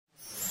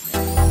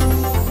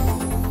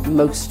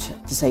Most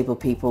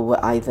disabled people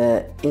were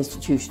either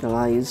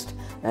institutionalised,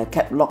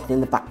 kept locked in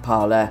the back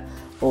parlour,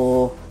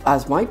 or,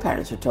 as my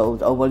parents were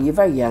told, oh, well, you're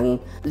very young,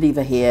 leave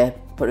her here,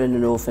 put her in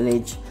an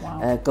orphanage,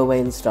 go away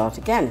and start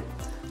again.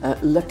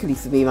 Luckily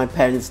for me, my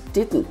parents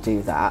didn't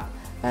do that,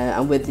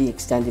 and with the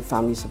extended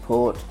family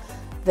support,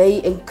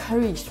 they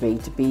encouraged me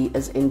to be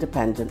as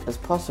independent as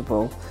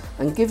possible.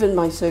 And given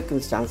my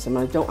circumstance, and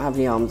I don't have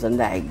any arms and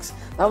legs,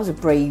 that was a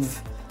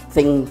brave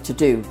thing to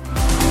do.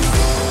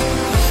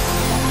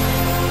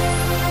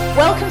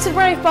 Welcome to the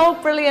Brave,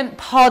 Bold, Brilliant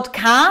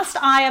podcast.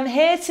 I am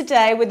here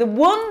today with the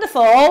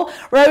wonderful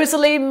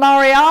Rosaleen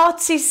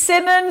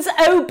Moriarty-Simmonds,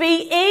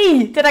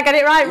 OBE. Did I get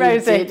it right,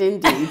 Rosie? You did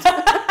indeed.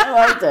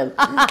 Well done.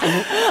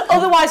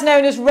 Otherwise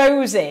known as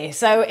Rosie.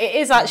 So it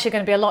is actually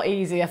going to be a lot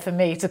easier for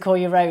me to call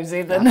you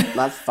Rosie than...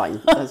 That's fine.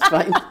 That's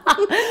fine.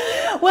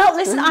 Well,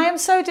 listen, I am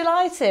so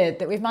delighted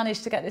that we've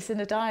managed to get this in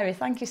the diary.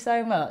 Thank you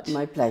so much.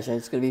 My pleasure.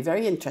 It's going to be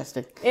very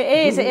interesting.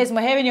 It is. And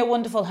we're here in your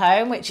wonderful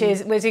home, which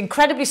was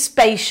incredibly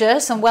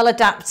spacious and well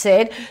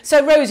adapted.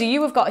 So, Rosie,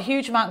 you have got a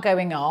huge amount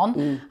going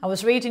on. I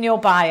was reading your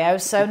bio.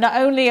 So not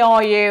only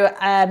are you,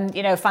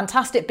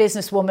 fantastic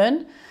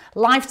businesswoman,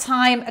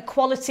 lifetime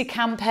equality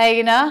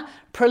campaigner,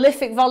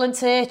 prolific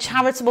volunteer,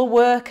 charitable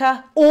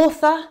worker,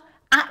 author,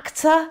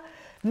 actor,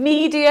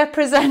 media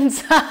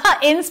presenter,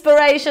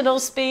 inspirational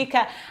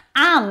speaker,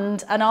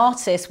 and an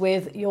artist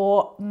with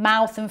your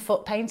mouth and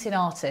foot painting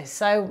artist.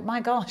 So, my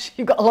gosh,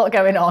 you've got a lot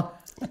going on.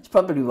 That's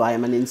probably why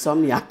I'm an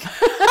insomniac.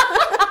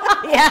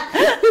 Yeah.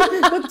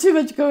 Got too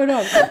much going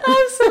on.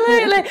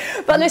 Absolutely.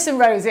 But listen,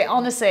 Rosie,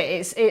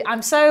 honestly,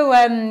 I'm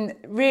so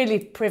really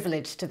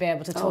privileged to be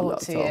able to talk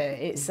to you.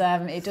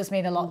 It does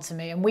mean a lot to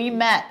me. And we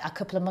met a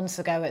couple of months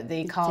ago at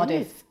the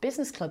Cardiff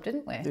Business Club,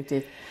 didn't we? We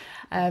did.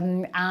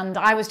 And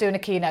I was doing a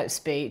keynote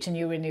speech and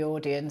you were in the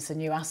audience and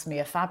you asked me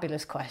a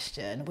fabulous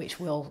question, which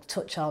we'll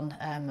touch on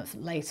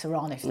later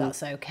on if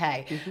that's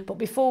okay. Mm-hmm. But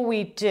before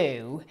we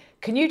do,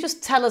 can you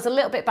just tell us a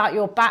little bit about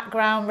your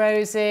background,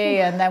 Rosie,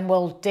 and then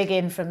we'll dig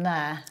in from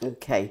there?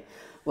 Okay.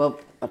 Well,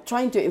 I'll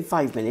try and do it in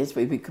 5 minutes,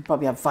 but we could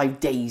probably have 5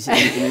 days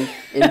in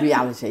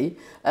reality.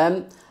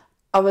 I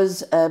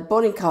was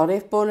born in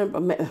Cardiff,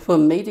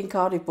 made in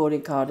Cardiff, born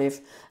in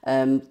Cardiff,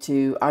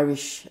 to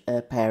Irish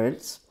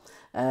parents.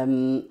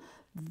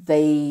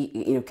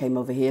 They, came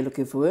over here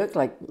looking for work,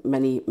 like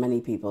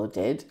many people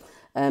did.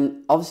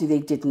 Obviously, they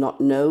did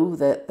not know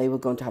that they were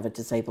going to have a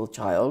disabled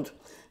child.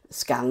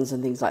 Scans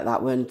and things like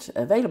that weren't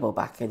available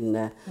back in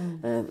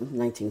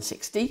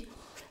 1960.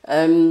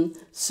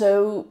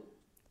 So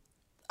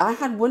I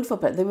had wonderful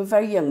parents. They were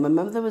very young. My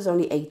mother was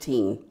only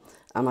 18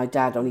 and my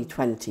dad only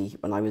 20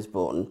 when I was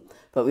born.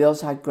 But we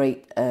also had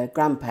great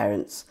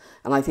grandparents.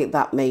 And I think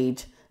that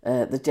made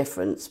the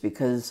difference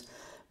because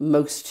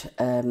most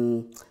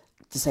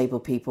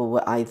disabled people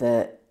were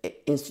either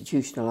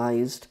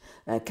institutionalised,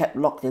 kept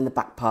locked in the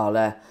back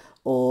parlour,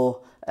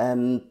 or,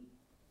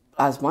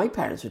 as my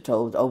parents were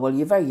told, oh, well,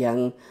 you're very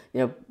young,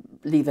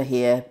 leave her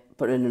here,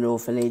 put her in an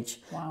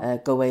orphanage,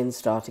 go away and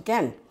start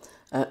again.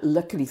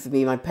 Luckily for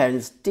me, my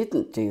parents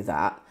didn't do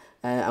that,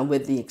 and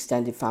with the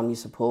extended family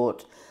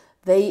support,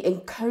 they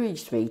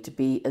encouraged me to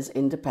be as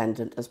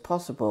independent as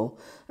possible.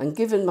 And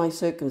given my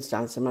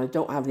circumstance, I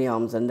don't have any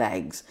arms and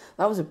legs,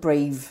 that was a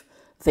brave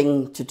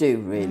thing to do,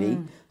 really.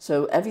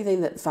 So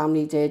everything that the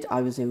family did,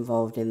 I was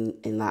involved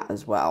in that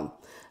as well.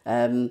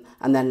 And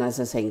then, as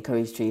I say,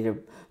 encouraged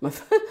to,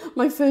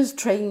 my first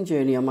train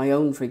journey on my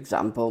own, for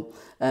example,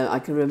 I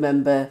can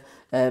remember,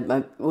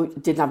 we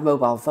didn't have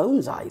mobile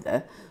phones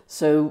either.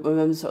 So my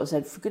mum sort of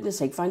said, for goodness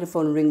sake, find a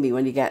phone and ring me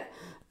when you get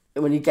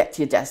to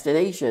your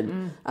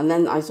destination. And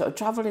then I sort of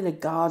travelled in a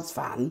guard's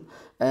van,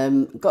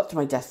 got to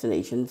my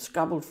destination,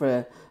 scrabbled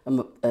for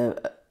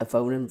a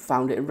phone and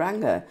found it and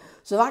rang her.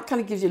 So that kind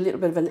of gives you a little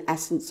bit of an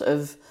essence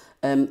of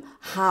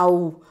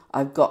how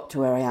I've got to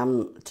where I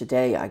am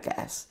today, I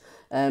guess.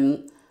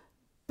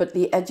 But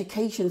the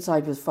education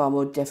side was far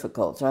more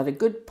difficult. So I had a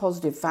good,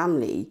 positive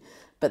family,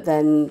 but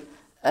then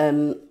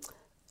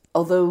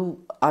although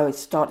I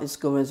started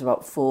school when I was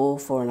about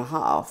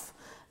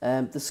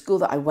 4.5, the school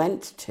that I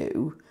went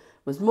to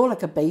was more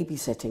like a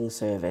babysitting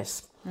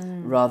service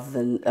rather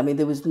than,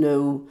 there was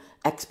no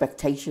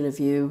expectation of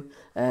you.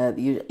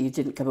 You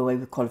didn't come away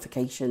with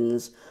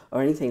qualifications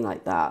or anything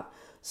like that.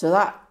 So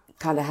that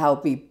kind of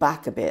held me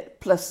back a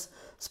bit. Plus,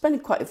 spending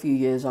quite a few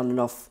years on and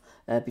off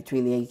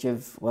between the age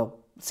of,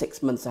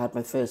 6 months I had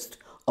my first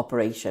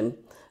operation,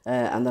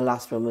 and the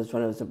last one was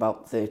when I was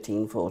about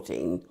 13,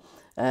 14.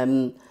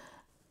 And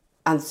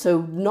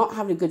so not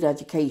having a good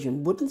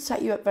education wouldn't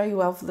set you up very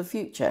well for the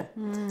future.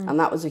 And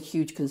that was a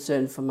huge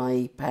concern for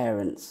my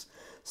parents.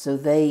 So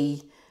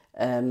they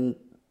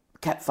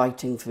kept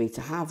fighting for me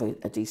to have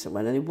a decent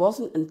one. And it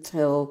wasn't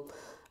until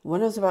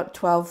when I was about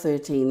 12,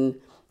 13,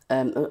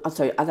 at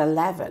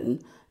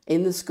 11,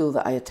 in the school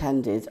that I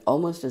attended,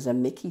 almost as a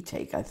Mickey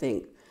take, I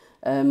think,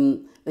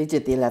 they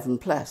did the 11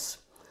 plus.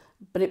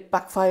 But it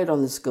backfired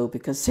on the school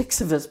because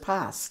 6 of us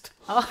passed.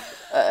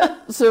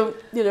 So,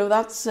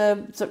 that's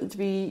something to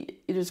be,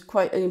 it was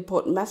quite an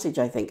important message,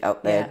 I think,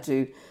 out there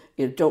to,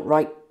 don't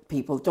write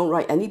people, don't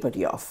write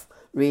anybody off,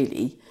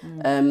 really.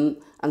 And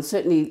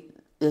certainly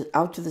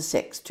out of the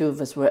 6, 2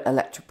 of us were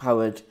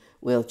electric-powered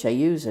wheelchair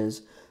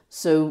users.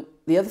 So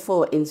the other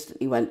 4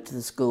 instantly went to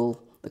the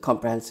school, the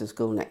comprehensive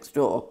school next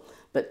door,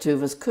 but 2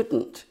 of us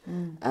couldn't.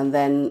 And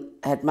then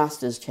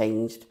headmasters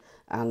changed,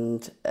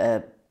 and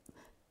I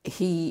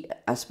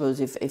suppose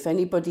if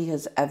anybody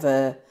has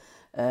ever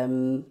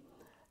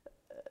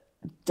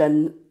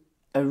done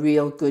a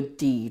real good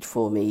deed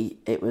for me,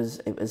 it was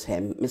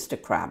him,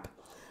 Mr. Crabbe.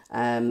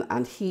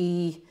 And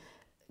he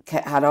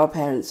had our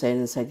parents in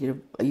and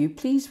said, are you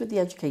pleased with the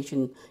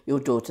education your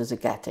daughters are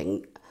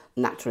getting?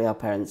 Naturally, our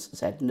parents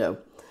said no.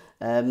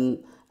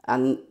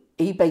 And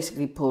he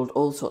basically pulled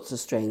all sorts of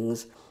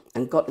strings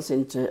and got us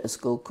into a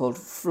school called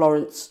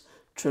Florence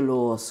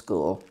Trelaw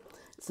School.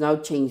 It's now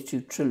changed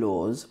to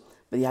Trelaws,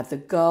 but you have the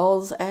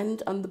girls'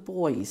 end and the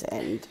boys'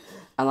 end.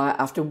 And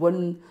after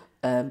one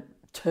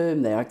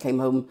term there, I came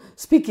home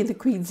speaking the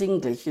Queen's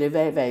English,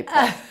 very, very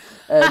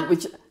proud,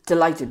 which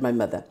delighted my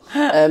mother.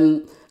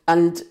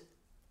 And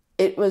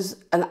it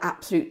was an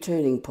absolute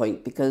turning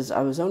point because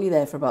I was only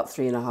there for about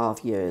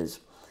 3.5 years.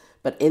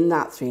 But in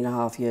that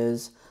 3.5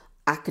 years,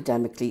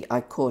 academically,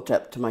 I caught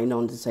up to my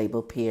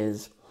non-disabled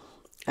peers.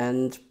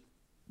 And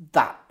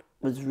that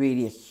was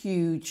really a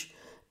huge,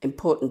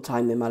 important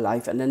time in my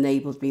life and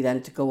enabled me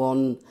then to go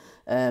on.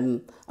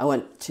 I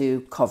went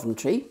to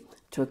Coventry,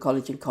 to a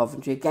college in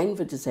Coventry, again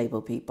for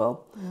disabled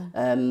people,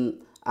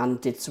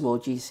 and did some more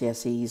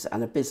GCSEs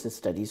and a business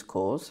studies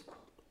course.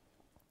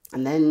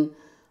 And then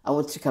I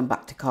wanted to come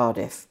back to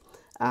Cardiff,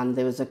 and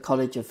there was a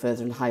college of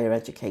further and higher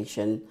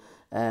education.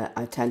 I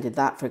attended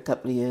that for a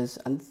couple of years,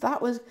 and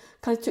that was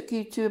kind of took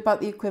you to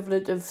about the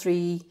equivalent of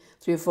three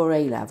or four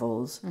A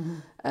levels.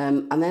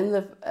 And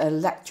then a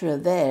lecturer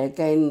there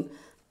again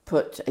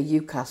put a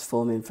UCAS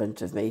form in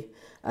front of me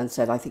and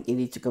said, I think you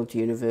need to go to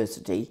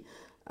university.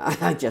 And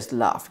I just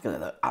laughed because I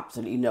thought,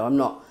 absolutely no, I'm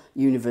not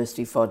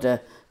university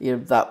fodder.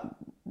 That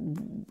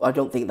I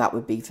don't think that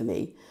would be for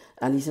me.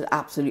 And he said,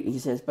 absolutely. He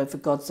says, but for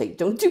God's sake,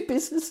 don't do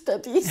business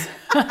studies.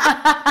 Not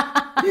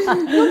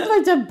that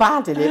I'd done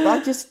bad in it,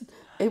 but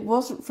it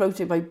wasn't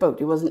floating my boat.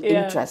 It wasn't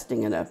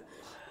interesting enough.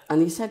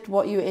 And he said,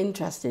 what are you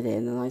interested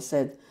in? And I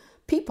said,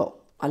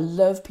 people. I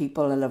love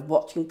people. I love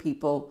watching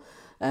people.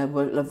 I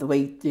love the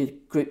way the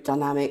group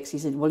dynamics. He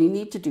said, well, you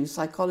need to do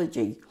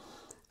psychology.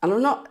 And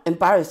I'm not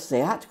embarrassed to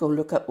say I had to go and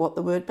look up what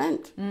the word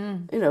meant.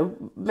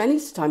 Many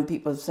times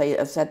people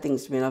have said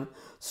things to me and I've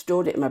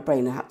stored it in my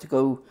brain and had to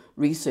go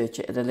research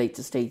it at a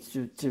later stage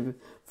to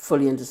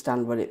fully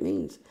understand what it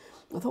means.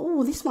 I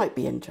thought, this might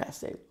be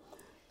interesting.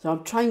 So I'll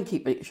try and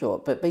keep it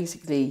short. But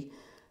basically,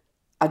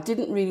 I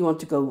didn't really want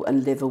to go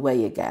and live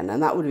away again.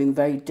 And that would have been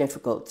very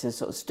difficult to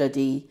sort of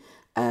study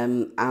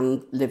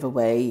and live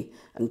away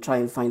and try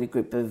and find a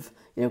group of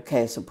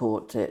care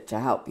support to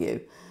help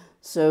you.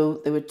 So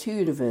there were 2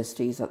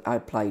 universities that I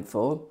applied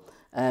for.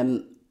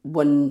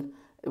 One,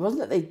 it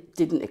wasn't that they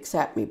didn't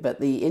accept me, but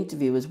the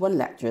interview was one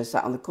lecturer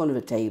sat on the corner of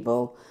a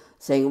table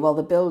saying, well,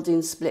 the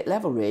building's split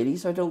level really,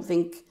 so I don't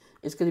think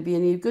it's going to be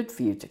any good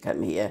for you to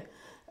come here.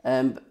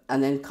 And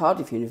then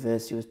Cardiff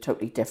University was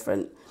totally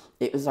different.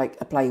 It was like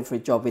applying for a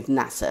job with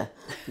NASA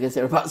because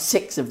there were about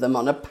 6 of them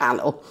on a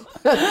panel.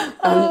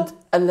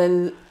 and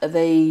then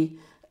they,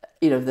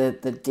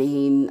 the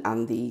dean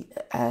and the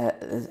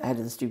head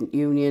of the student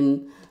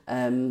union,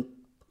 the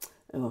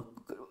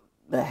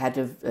head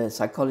of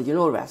psychology and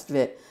all the rest of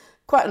it.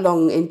 Quite a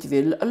long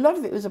interview. A lot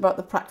of it was about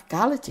the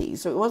practicality.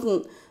 So it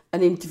wasn't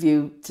an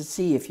interview to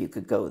see if you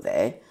could go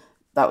there.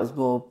 That was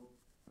more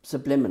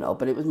subliminal,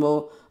 but it was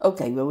more,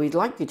 okay, well, we'd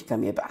like you to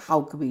come here, but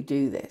how could we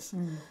do this?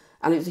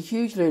 And it was a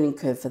huge learning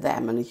curve for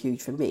them and a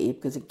huge for me,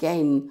 because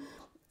again,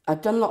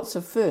 I've done lots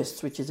of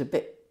firsts, which is a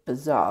bit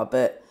bizarre,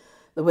 but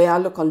the way I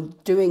look on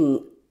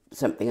doing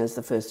something as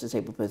the first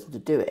disabled person to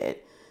do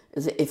it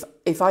is that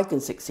if I can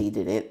succeed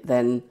in it,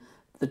 then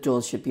the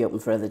doors should be open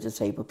for other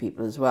disabled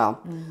people as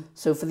well.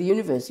 So for the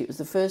university, it was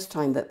the first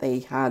time that they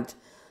had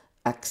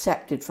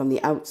accepted from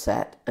the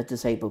outset a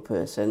disabled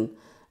person,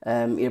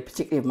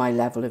 particularly of my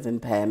level of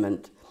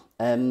impairment,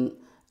 and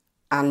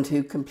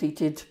who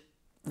completed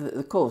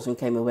the course and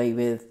came away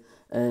with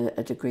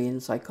a degree in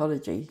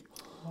psychology.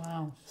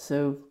 Wow.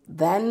 So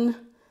then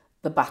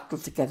the battle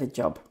to get a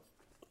job.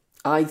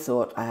 I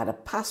thought I had a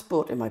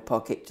passport in my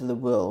pocket to the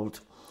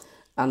world,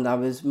 and I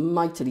was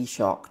mightily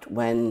shocked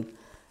when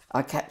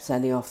I kept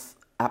sending off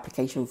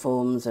application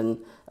forms and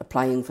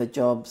applying for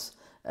jobs,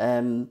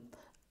 and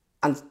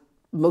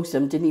most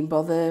of them didn't even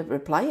bother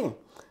replying.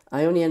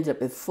 I only ended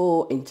up with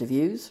 4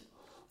 interviews,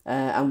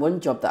 and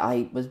one job that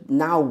I was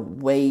now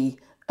way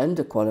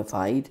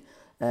underqualified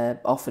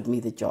offered me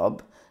the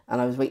job,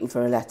 and I was waiting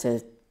for a letter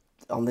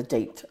on the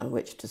date on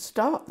which to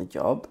start the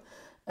job.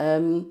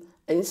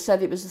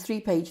 Instead, it was a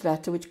 3-page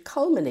letter which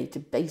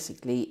culminated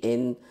basically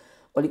in,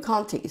 well, you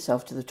can't take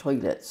yourself to the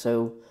toilet,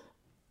 so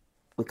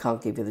we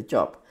can't give you the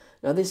job.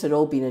 Now, this had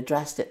all been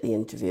addressed at the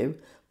interview,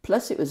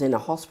 plus it was in a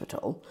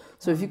hospital.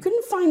 So if you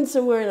couldn't find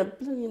somewhere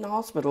in a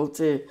hospital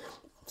to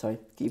sorry,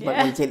 you might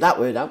want to take that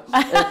word out.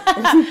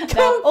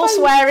 No, all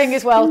swearing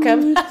is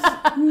welcome.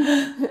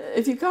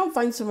 If you can't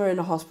find somewhere in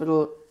a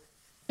hospital,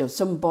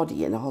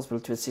 somebody in a hospital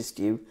to assist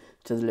you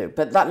to the loo,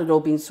 but that had all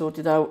been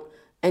sorted out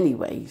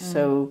anyway.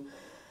 So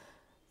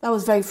that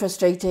was very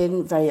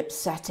frustrating, very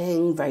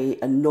upsetting, very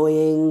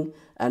annoying.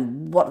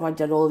 And what have I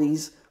done all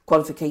these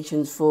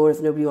qualifications for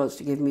if nobody wants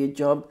to give me a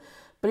job?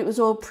 But it was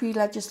all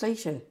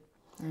pre-legislation.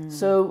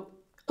 So,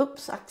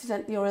 oops,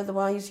 accidentally or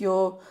otherwise,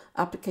 your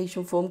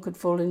application form could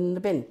fall in the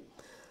bin.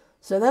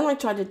 So then I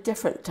tried a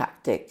different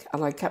tactic,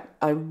 and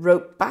I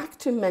wrote back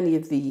to many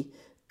of the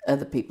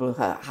other people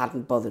who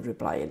hadn't bothered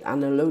replying,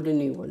 and a load of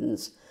new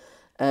ones.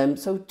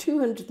 So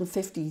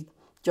 250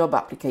 job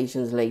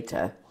applications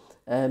later,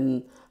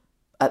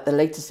 at the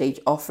later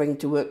stage, offering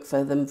to work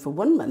for them for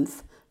 1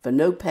 month for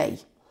no pay.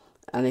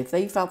 And if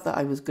they felt that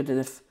I was good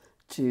enough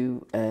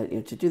to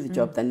do the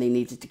job, then they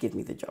needed to give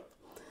me the job.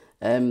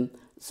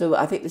 So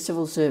I think the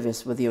civil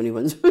service were the only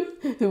ones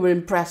who were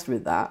impressed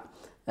with that.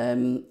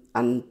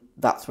 And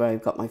that's where I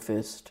got my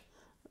first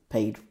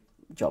paid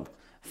job.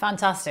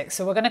 Fantastic.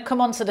 So we're going to come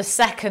on to the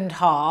second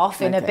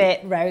half in a bit,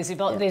 Rosie,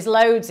 but there's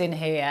loads in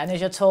here. And as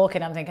you're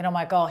talking, I'm thinking, oh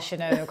my gosh,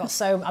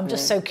 I'm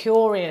just so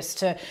curious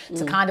to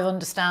kind of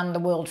understand the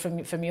world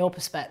from your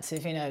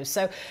perspective,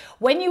 So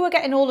when you were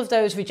getting all of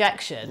those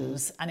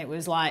rejections and it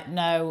was like,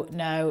 no,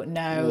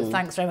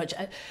 thanks very much.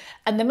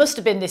 And there must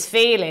have been this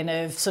feeling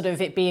of sort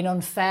of it being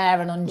unfair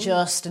and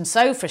unjust and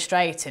so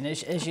frustrating,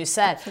 as you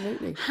said.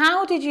 Absolutely.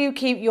 How did you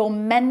keep your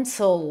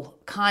mental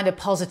kind of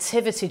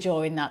positivity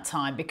during that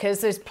time?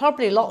 Because there's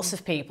probably lots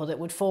of people that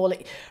would fall,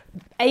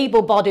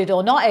 able-bodied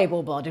or not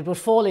able-bodied, would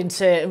fall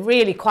into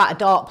really quite a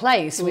dark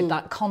place with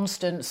that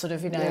constant sort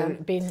of,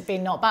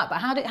 being knocked back. But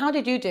how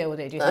did you deal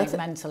with it, do you think,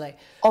 mentally?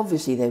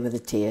 Obviously, there were the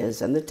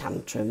tears and the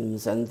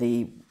tantrums and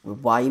the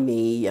why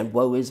me and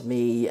woe is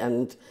me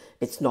and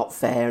it's not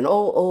fair and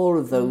all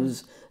of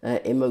those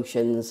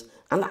emotions,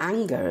 and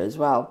anger as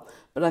well.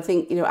 But I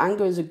think,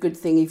 anger is a good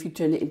thing if you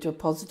turn it into a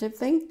positive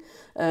thing.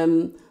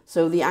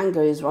 So the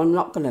anger is, well, I'm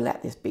not going to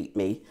let this beat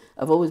me.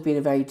 I've always been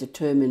a very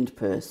determined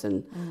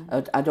person.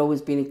 I'd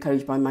always been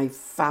encouraged by my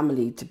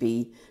family to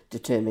be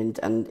determined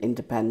and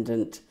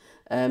independent.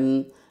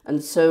 And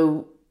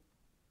so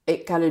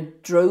it kind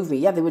of drove me.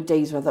 Yeah, there were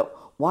days where I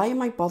thought, why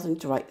am I bothering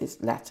to write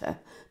this letter?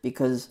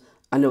 Because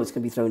I know it's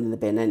going to be thrown in the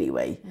bin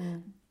anyway.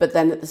 But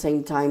then at the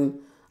same time,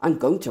 I'm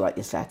going to write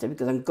this letter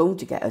because I'm going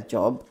to get a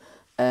job.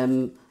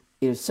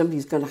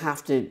 Somebody's going to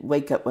have to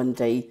wake up one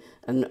day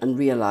and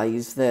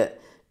realise that,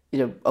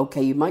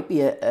 okay, you might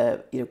be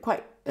a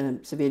quite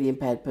severely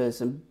impaired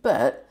person,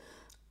 but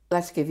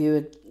let's give you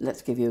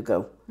a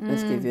go.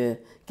 Let's give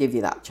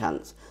you that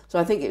chance. So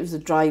I think it was the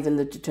drive and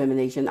the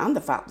determination and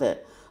the fact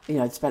that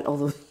I'd spent all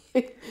those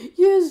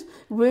years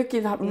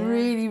working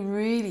really,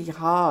 really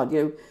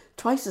hard.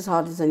 Twice as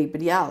hard as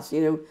anybody else.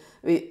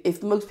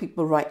 If most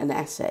people write an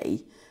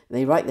essay,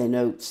 they write their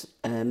notes.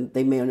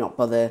 They may or not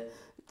bother.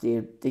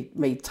 They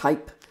may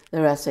type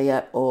their essay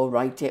up or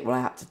write it. Well, I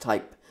had to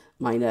type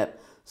mine up.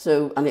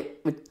 So, and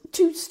it with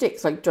 2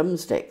 sticks, like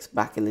drumsticks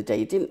back in the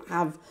day. It didn't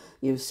have,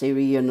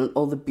 Siri and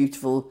all the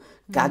beautiful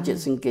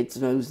gadgets and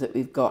gizmos that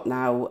we've got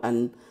now.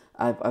 And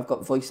I've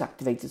got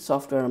voice-activated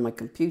software on my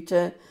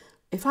computer.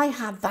 If I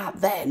had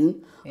that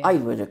then, I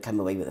would have come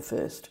away with the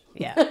first.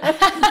 Yeah,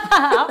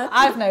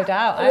 I've no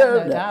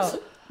doubt.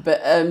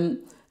 But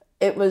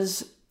it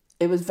was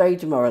very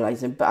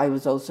demoralising. But I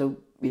was also,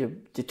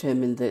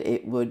 determined that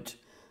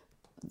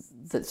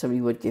that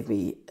somebody would give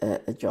me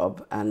a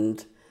job,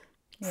 and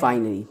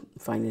finally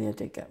I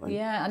did get one.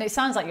 Yeah, and it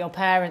sounds like your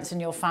parents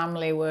and your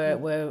family were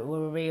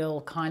a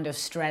real kind of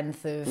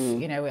strength of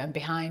and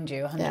behind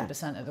you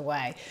 100% of the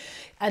way.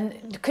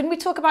 And can we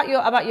talk about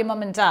your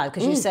mum and dad,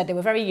 because you said they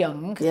were very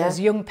young as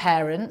young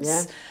parents.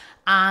 Yeah.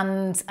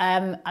 And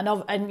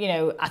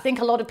I think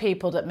a lot of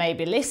people that may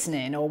be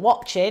listening or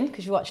watching,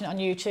 because you're watching it on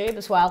YouTube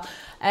as well,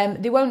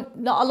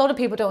 not a lot of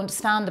people don't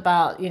understand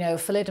about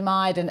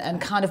thalidomide and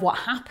kind of what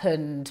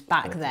happened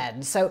back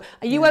then. So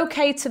are you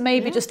okay to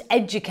maybe just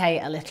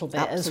educate a little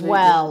bit as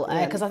well?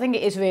 Because I think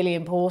it is really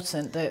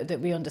important that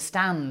we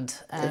understand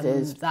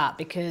that,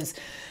 because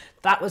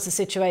that was the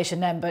situation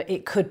then, but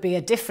it could be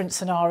a different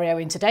scenario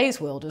in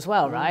today's world as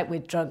well, right?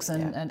 With drugs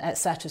and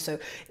etc. So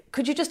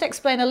could you just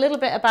explain a little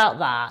bit about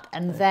that?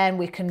 And then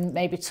we can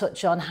maybe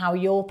touch on how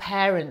your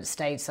parents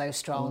stayed so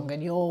strong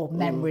and your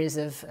memories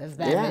of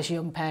them as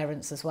young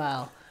parents as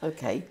well.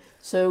 Okay.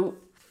 So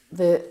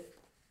the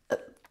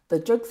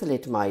drug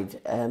thalidomide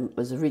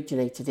was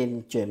originated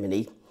in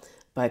Germany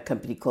by a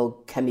company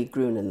called Chemie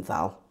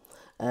Grunenthal,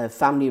 a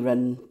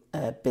family-run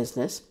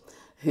business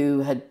who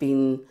had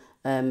been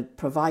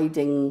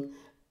providing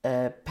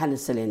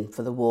penicillin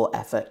for the war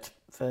effort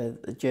for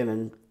the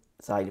German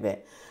side of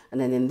it. And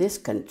then in this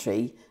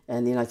country,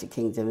 in the United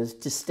Kingdom, is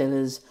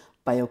Distillers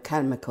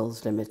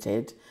Biochemicals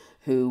Limited,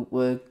 who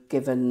were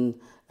given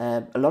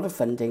a lot of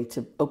funding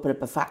to open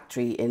up a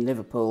factory in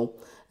Liverpool,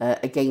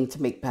 again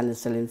to make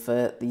penicillin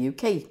for the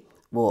UK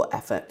war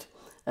effort.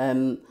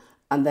 And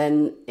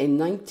then in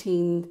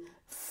 1950,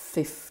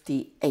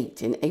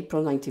 1958, in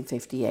April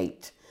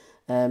 1958,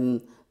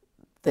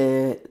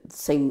 the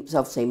same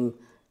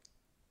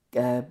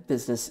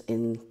business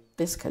in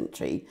this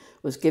country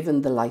was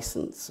given the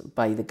license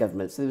by the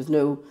government. So there was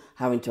no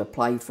having to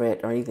apply for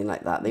it or anything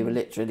like that. They were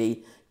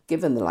literally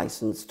given the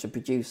license to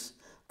produce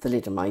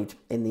thalidomide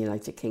in the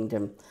United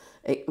Kingdom.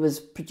 It was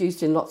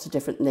produced in lots of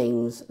different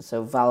names,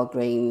 so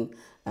Valgrain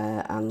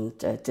and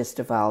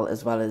Distaval,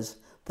 as well as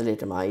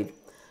thalidomide,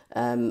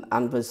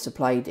 and was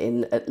supplied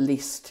in at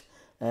least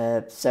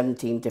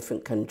 17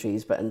 different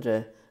countries, but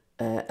under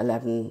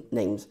 11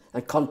 names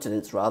and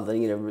continents rather,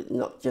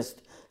 not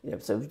just,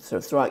 so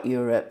throughout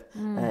Europe,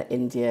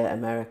 India,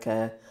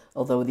 America,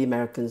 although the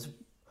Americans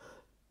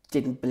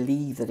didn't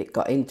believe that it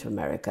got into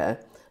America,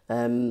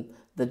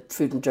 the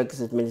Food and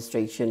Drugs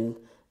Administration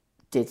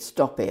did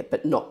stop it,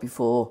 but not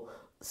before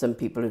some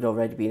people had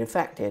already been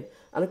affected.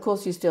 And of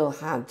course you still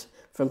had,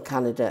 from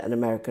Canada and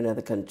America and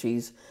other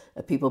countries,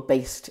 people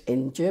based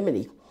in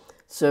Germany.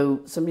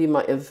 So somebody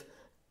might have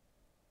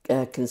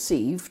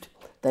conceived,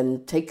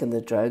 then taken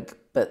the drug,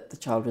 but the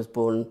child was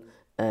born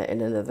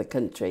in another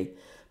country.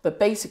 But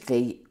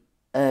basically,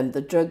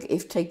 the drug,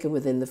 if taken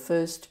within the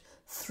first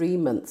 3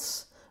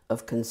 months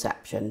of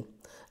conception,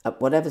 at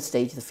whatever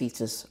stage the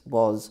fetus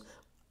was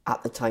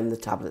at the time the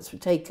tablets were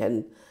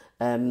taken,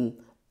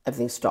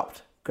 everything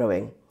stopped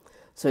growing.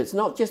 So it's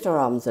not just our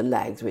arms and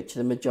legs, which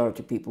the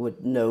majority of people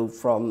would know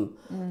from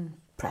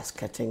press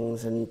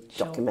cuttings and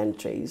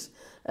documentaries.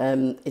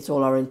 It's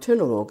all our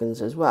internal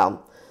organs as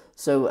well.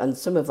 So, and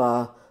some of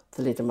our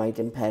thalidomide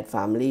impaired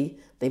family,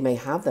 they may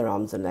have their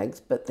arms and legs,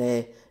 but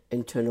their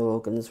internal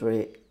organs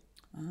were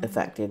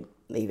affected,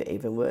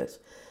 even worse.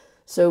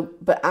 So,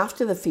 but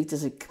after the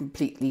fetus had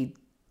completely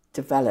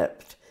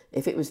developed,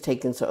 if it was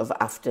taken sort of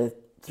after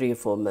 3 or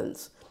 4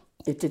 months,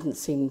 it didn't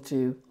seem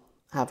to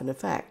have an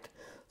effect.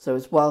 So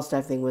it's whilst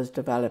everything was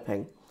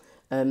developing.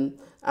 And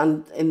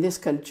in this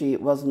country,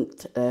 it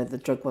wasn't the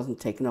drug wasn't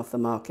taken off the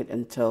market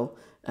until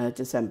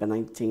December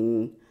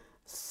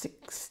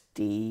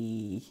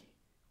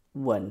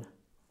 1961.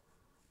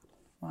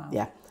 Wow.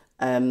 Yeah.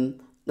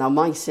 Now,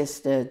 my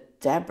sister,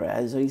 Deborah,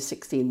 is only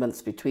 16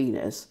 months between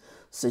us,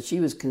 so she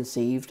was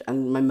conceived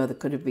and my mother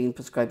could have been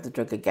prescribed the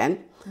drug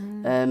again.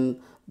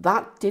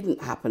 That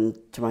didn't happen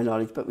to my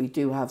knowledge, but we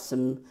do have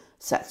some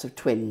sets of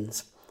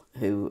twins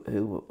who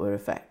were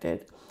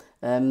affected.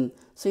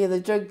 So yeah, the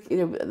drug,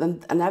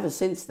 and ever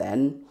since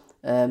then,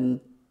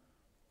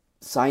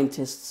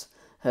 scientists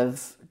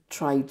have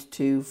tried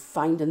to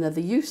find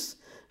another use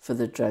for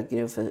the drug,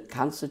 for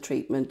cancer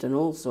treatment and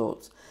all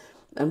sorts.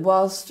 And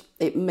whilst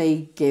it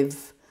may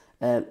give,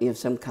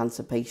 some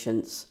cancer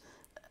patients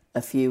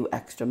a few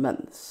extra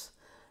months,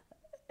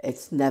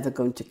 it's never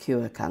going to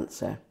cure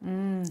cancer.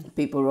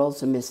 People were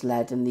also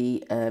misled in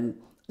the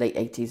late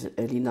 80s,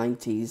 early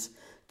 90s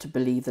to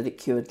believe that it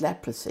cured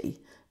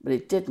leprosy, but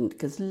it didn't,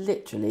 because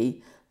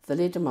literally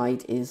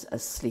thalidomide is a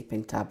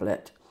sleeping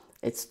tablet.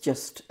 It's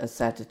just a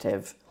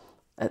sedative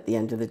at the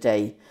end of the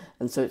day.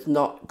 And so it's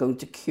not going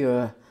to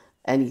cure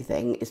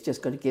anything. It's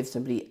just going to give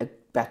somebody a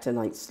better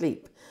night's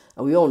sleep.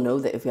 And we all know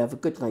that if we have a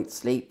good night's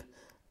sleep,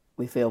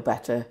 we feel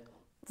better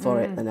for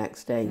it the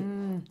next day.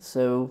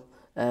 So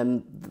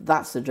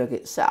that's the drug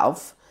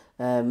itself.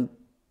 As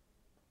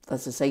I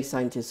say,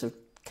 scientists have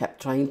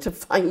kept trying to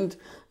find,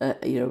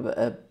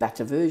 a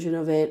better version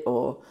of it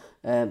or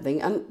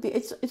thing. And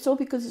it's all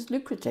because it's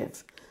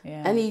lucrative.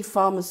 Yeah. Any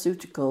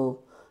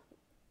pharmaceutical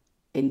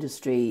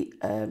industry,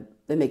 they're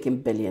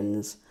making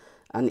billions.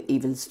 And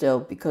even still,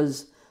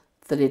 because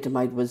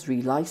thalidomide was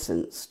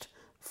relicensed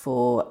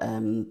for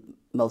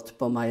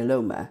multiple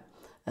myeloma,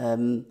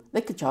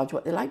 they could charge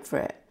what they like for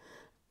it.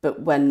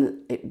 But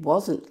when it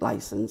wasn't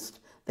licensed,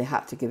 they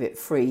had to give it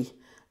free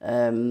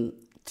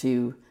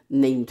to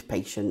named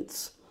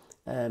patients.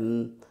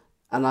 And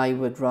I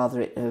would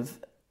rather it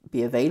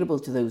be available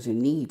to those who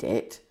need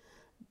it,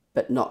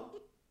 but not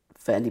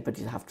for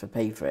anybody to have to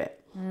pay for it.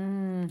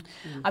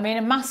 I mean,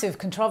 a massive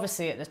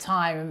controversy at the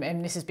time,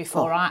 and this is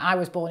before I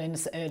was born in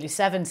the early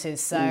 70s,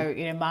 so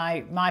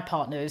my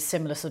partner is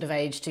similar sort of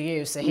age to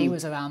you, so he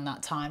was around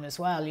that time as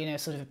well,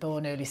 sort of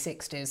born early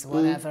 60s or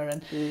whatever.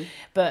 And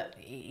but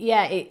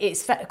yeah,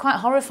 it's quite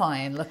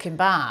horrifying looking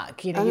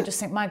back. You just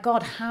think, my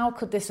God, how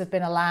could this have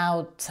been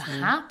allowed to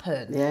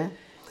happen? Yeah.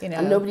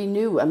 And nobody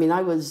knew. I mean,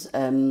 I was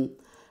my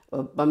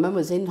mum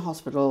was in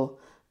hospital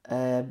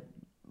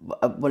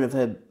one of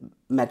her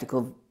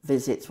medical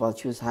visits while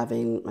she was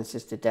having my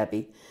sister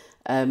Debbie,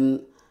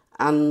 and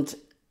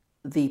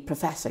the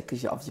professor,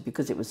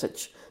 because it was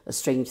such a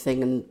strange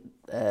thing and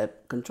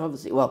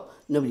controversy. Well,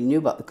 nobody knew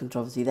about the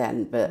controversy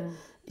then, but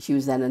she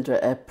was then under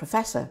a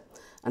professor,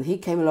 and he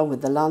came along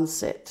with the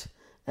Lancet,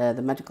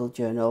 the medical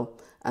journal,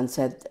 and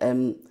said,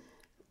 were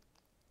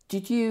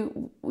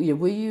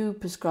you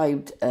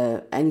prescribed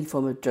any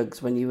form of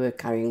drugs when you were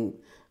carrying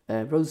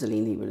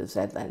Rosaleen? He would have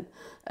said then.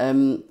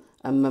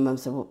 And my mum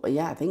said, well,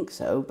 yeah, I think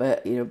so,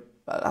 but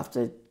I'll have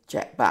to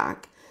check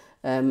back.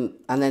 And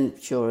then,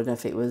 sure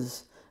enough, it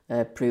was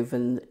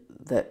proven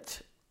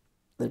that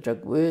the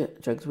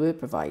drugs were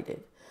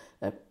provided.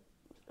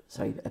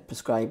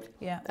 prescribed.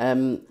 Yeah.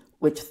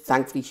 Which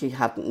thankfully she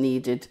hadn't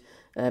needed,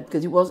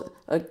 because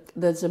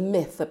there's a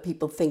myth that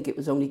people think it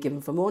was only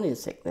given for morning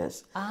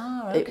sickness.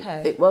 Ah,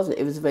 okay. It wasn't.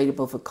 It was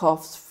available for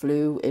coughs,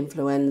 flu,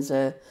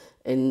 influenza.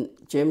 In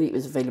Germany, it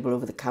was available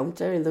over the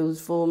counter in those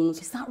forms.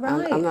 Is that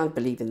right? And I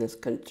believe in this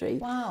country.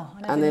 Wow.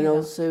 I never And then knew that.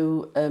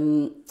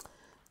 also,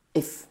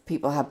 if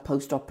people had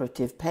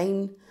post-operative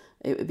pain,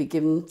 it would be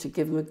given to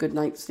give them a good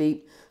night's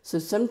sleep. So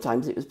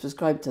sometimes it was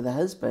prescribed to the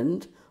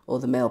husband or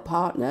the male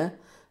partner,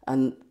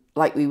 and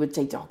like we would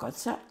say, oh God,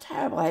 it's a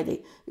terrible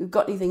headache. We've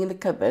got anything in the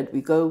cupboard?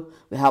 We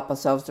help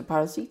ourselves to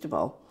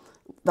paracetamol.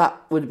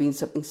 That would have been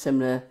something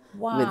similar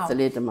with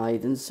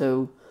thalidomide, and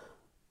so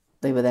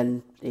they were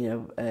then,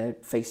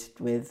 faced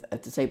with a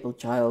disabled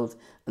child,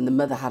 and the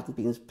mother hadn't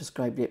been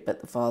prescribed it,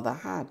 but the father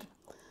had.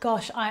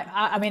 Gosh,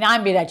 I mean,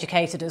 I'm being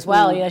educated as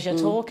well as you're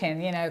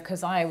talking,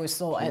 because I always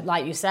thought,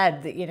 like you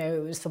said, that,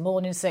 it was for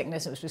morning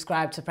sickness, it was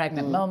prescribed to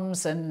pregnant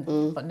mums,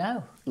 but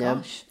no,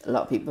 gosh. Yeah, a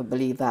lot of people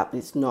believe that, but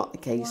it's not the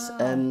case.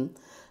 Wow.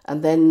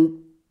 And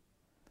then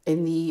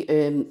in the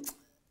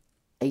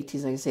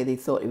 80s, like I say, they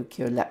thought it would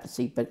cure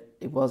leprosy, but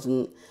it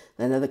wasn't.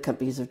 Then other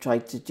companies have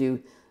tried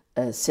to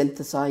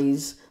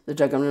synthesize the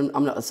drug.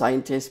 I'm not a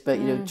scientist, but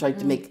tried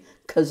to make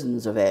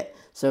cousins of it.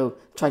 So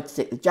tried to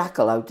take the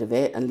jackal out of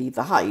it and leave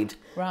the hide.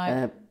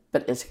 Right.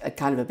 But it's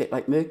kind of a bit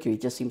like mercury,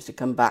 just seems to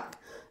come back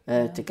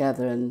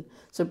together. And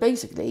so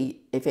basically,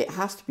 if it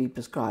has to be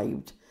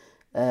prescribed,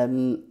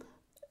 and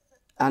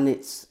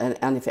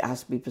if it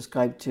has to be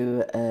prescribed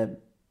to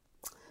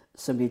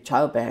somebody of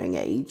childbearing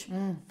age,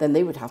 then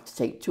they would have to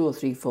take 2 or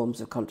 3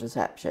 forms of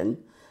contraception,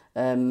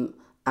 and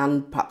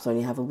perhaps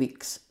only have a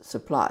week's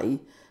supply.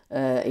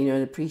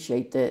 And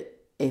appreciate that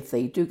if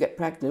they do get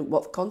pregnant,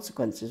 what the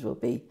consequences will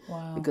be.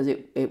 Wow. Because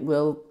it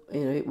will,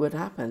 it would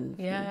happen.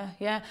 Yeah.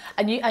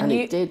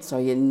 It did,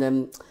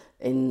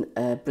 in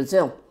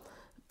Brazil,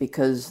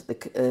 because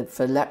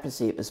for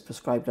leprosy it was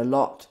prescribed a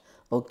lot,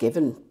 or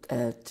given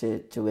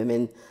to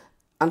women.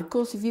 And of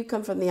course, if you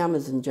come from the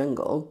Amazon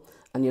jungle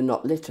and you're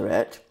not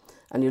literate,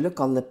 and you look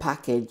on the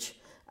package,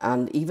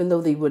 and even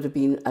though they would have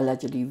been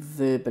allegedly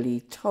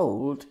verbally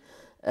told,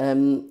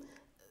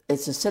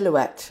 it's a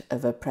silhouette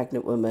of a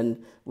pregnant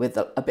woman with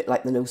a bit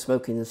like the no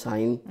smoking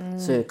sign,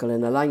 circle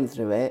and a line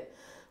through it.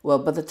 Well,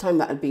 by the time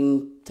that had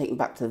been taken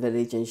back to the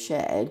village and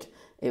shared,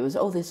 it was,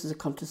 this is a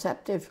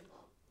contraceptive.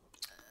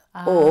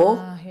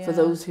 For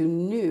those who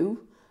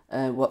knew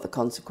what the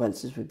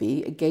consequences would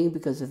be, again,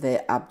 because of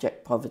their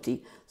abject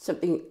poverty,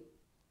 something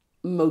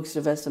most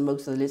of us and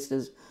most of the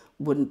listeners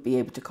wouldn't be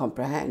able to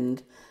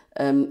comprehend,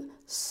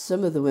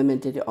 some of the women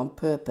did it on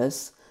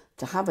purpose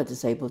to have a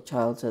disabled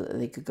child so that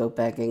they could go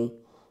begging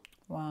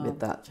with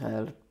that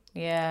child.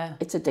 Yeah.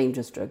 It's a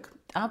dangerous drug.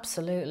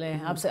 Absolutely.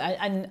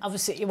 And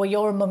obviously, well,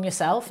 you're a mum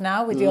yourself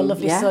now with your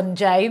lovely son,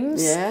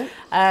 James. Yeah.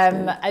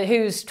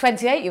 Who's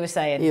 28, you were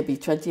saying? He'll be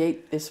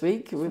 28 this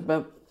week.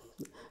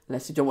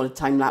 Unless you don't want to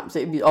time lapse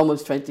it, it'll be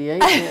almost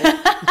 28.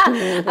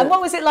 And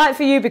what was it like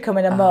for you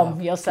becoming a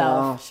mum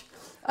yourself? Gosh.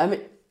 I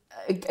mean,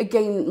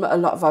 again, a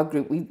lot of our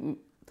group,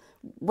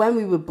 when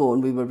we were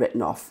born, we were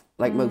written off,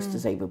 like most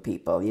disabled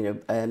people. You're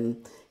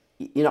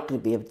not going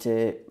to be able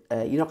to,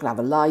 you're not going to have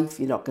a life,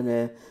 you're not going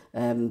to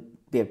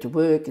be able to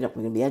work, you're not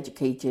going to be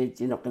educated,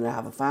 you're not going to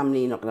have a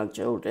family, you're not going to have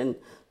children,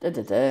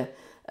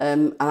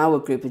 and our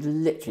group has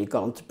literally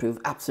gone on to prove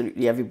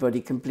absolutely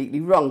everybody completely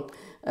wrong.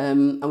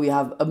 And we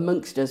have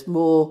amongst us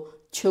more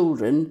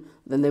children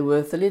than there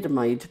were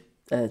thalidomide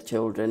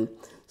children.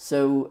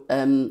 So,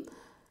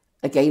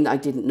 again, I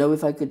didn't know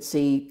if I could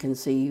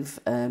conceive.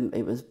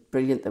 It was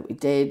brilliant that we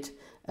did.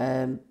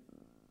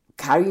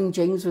 Carrying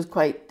James was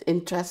quite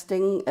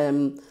interesting,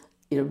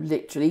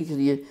 literally, because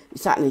you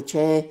sat in a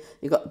chair,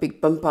 you got a big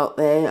bump out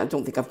there. I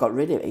don't think I've got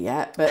rid of it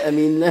yet, but I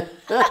mean,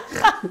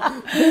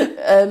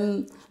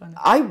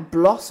 I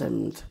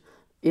blossomed.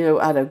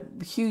 I had a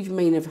huge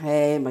mane of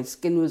hair, my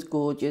skin was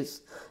gorgeous,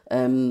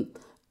 and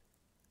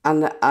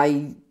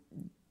the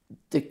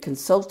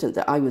consultant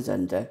that I was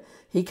under,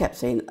 he kept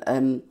saying,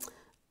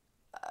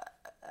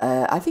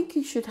 I think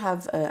you should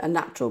have a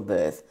natural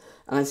birth.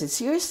 And I said,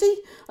 seriously?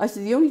 I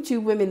said, the only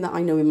 2 women that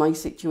I know in my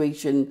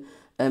situation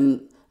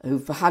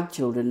who've had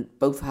children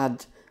both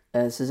had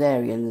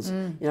cesareans.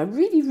 I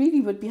really, really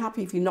would be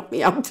happy if you knocked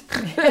me out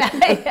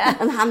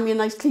and hand me a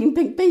nice clean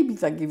pink baby,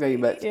 thank you very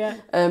much. Yeah.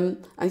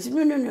 And he said,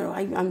 no,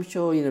 I'm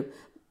sure,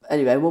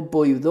 Anyway, I won't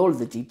bore you with all of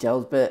the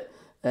details, but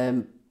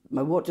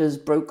my waters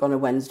broke on a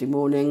Wednesday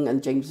morning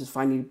and James was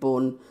finally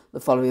born the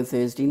following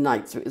Thursday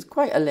night. So it was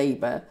quite a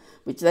labour,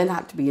 which then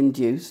had to be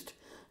induced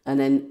and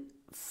then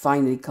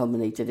finally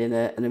culminated in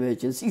an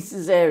emergency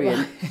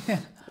cesarean.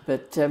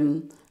 But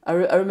I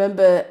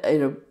remember,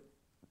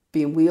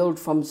 being wheeled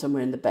from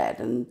somewhere in the bed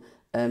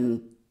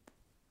and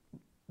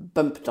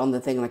bumped on the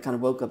thing, and I kind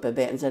of woke up a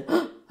bit and said,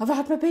 have I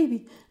had my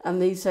baby?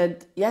 And they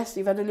said, yes,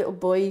 you've had a little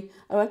boy.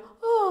 I went,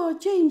 oh,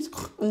 James.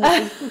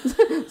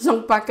 And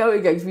sunk back out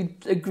again because we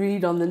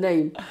agreed on the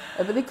name.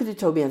 But they could have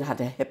told me I'd had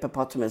a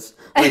hippopotamus.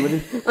 I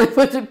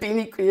would have been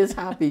equally as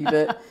happy.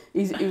 But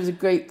he was a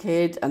great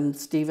kid, and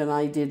Steve and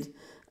I did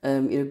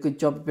good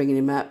job of bringing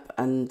him up,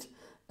 and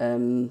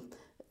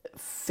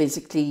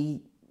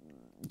physically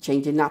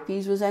changing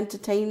nappies was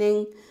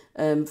entertaining,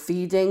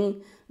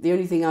 feeding. The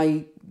only thing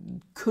I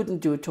couldn't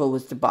do at all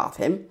was to bath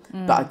him,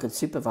 but I could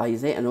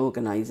supervise it and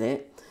organise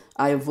it.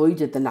 I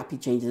avoided the nappy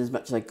changes as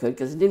much as I could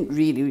because I didn't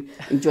really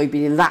enjoy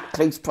being in that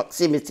close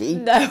proximity.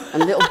 No.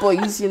 And little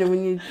boys,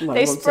 when you... Well,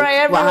 they spray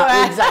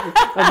everywhere. Exactly.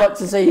 I'm about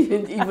to say,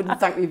 you wouldn't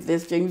thank me for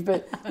this, James,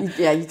 but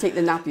you take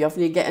the nappy off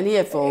and you get an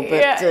earful.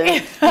 But,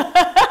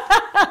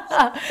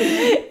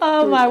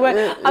 oh my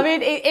word! I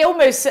mean, it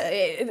almost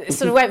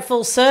sort of went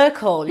full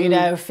circle,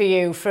 for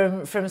you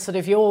from sort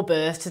of your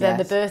birth to then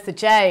the birth of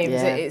James.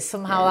 Yeah. It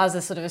somehow has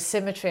a sort of a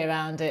symmetry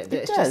around it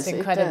that's just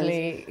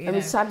incredibly. I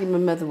mean, sadly, my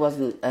mother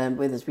wasn't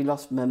with us. We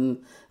lost Mum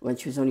when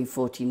she was only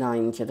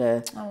 49. She had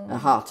a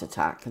heart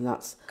attack, and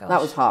that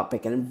was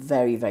heartbreaking and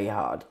very, very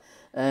hard.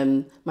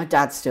 My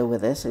dad's still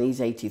with us, and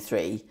he's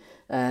 83.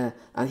 And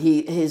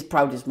his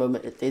proudest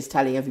moment is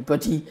telling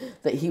everybody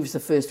that he was the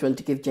first one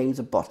to give James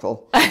a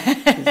bottle.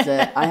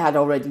 I had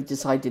already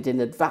decided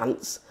in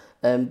advance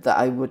that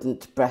I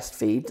wouldn't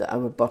breastfeed, that I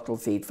would bottle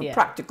feed for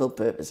practical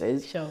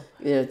purposes. Sure.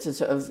 To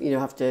sort of,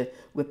 have to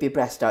whip your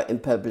breast out in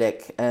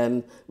public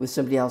with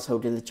somebody else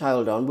holding the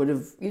child on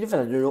you'd have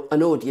had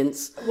an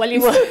audience. Well,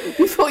 you would.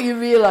 Before you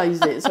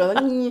realised it. So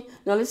no,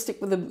 let's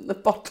stick with the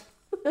bottle.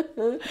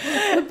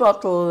 The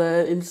bottle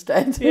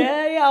instead.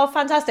 Oh,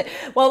 fantastic.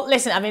 Well,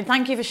 listen, I mean,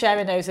 thank you for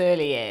sharing those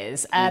early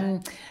years.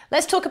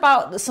 Let's talk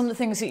about some of the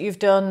things that you've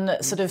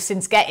done sort of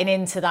since getting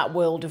into that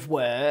world of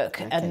work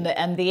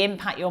and the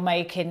impact you're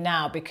making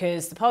now,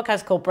 because the podcast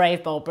is called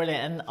Brave, Bold,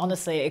 Brilliant, and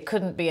honestly, it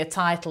couldn't be a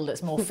title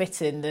that's more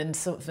fitting than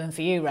something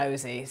for you,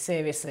 Rosie.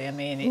 Seriously, I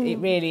mean, it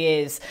really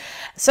is.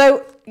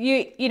 So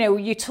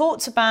you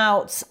talked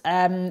about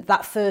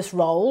that first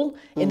role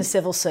in the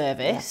civil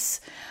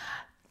service. Yeah.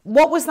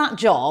 What was that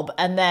job,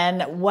 and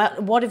then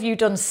what have you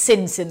done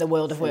since in the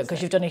world of work?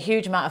 Because you've done a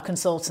huge amount of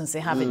consultancy,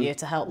 haven't you,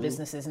 to help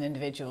businesses and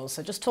individuals.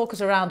 So just talk us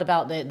around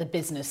about the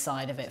business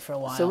side of it for a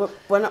while. So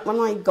when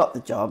I got the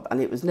job, and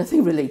it was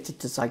nothing related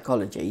to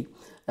psychology,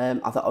 I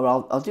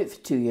thought, I'll do it for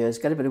 2 years,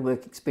 get a bit of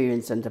work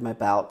experience under my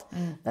belt,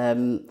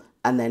 and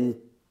then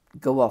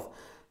go off.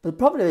 But the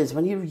problem is,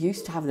 when you're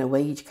used to having a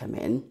wage come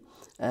in,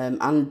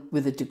 and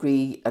with a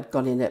degree, I'd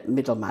gone in at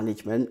middle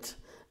management,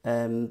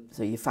 so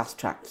you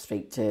fast-tracked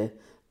straight to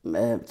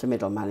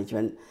middle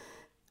management.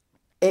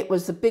 It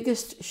was the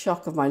biggest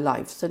shock of my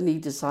life, suddenly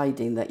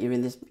deciding that you're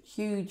in this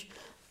huge,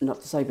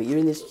 but you're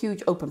in this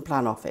huge open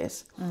plan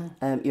office.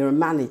 You're a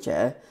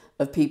manager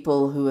of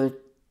people who are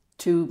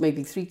 2,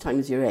 maybe 3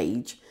 times your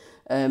age,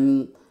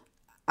 and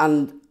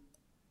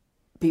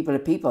people are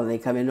people, and they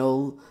come in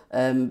all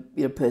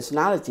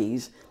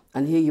personalities,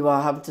 and here you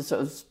are having to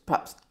sort of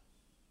perhaps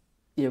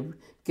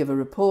give a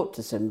report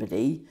to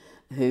somebody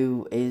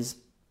who is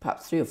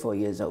perhaps 3 or 4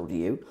 years older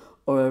than you,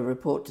 or a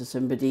report to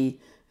somebody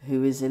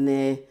who is in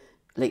their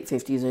late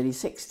 50s, early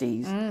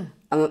 60s.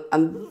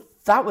 And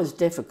that was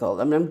difficult.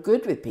 I mean, I'm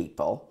good with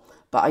people,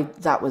 but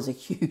that was a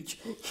huge,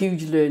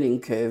 huge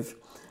learning curve.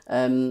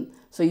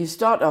 So you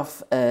start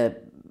off,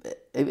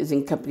 it was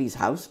in Company's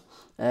House,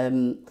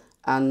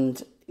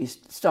 and you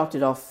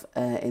started off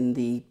in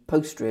the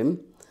post room,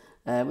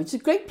 which is a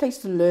great place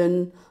to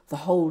learn the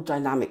whole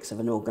dynamics of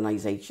an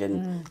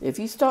organisation. If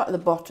you start at the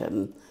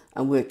bottom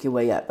and work your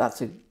way up,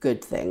 that's a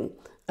good thing,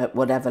 at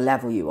whatever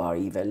level you are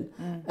even,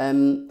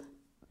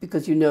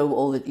 because you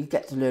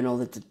get to learn all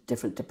the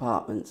different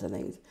departments and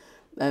things.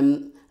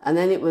 And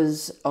then it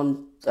was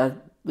I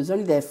was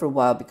only there for a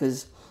while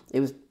because it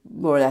was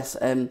more or less,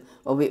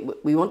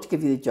 we want to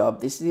give you the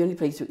job. This is the only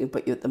place we can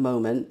put you at the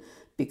moment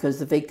because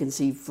the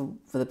vacancy for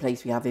the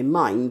place we have in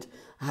mind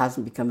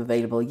hasn't become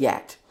available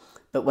yet.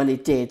 But when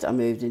it did, I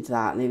moved into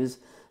that, and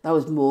that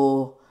was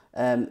more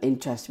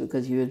interesting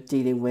because you were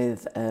dealing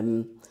with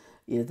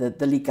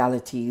the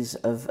legalities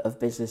of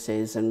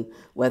businesses and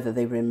whether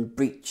they were in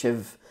breach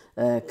of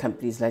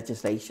companies'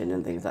 legislation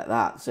and things like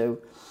that. So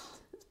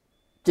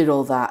did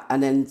all that,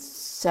 and then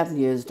 7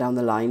 years down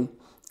the line,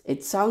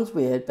 it sounds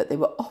weird, but they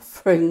were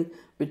offering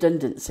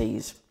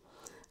redundancies.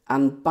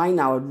 And by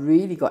now I'd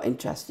really got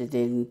interested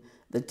in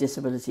the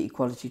disability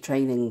equality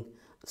training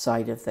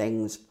side of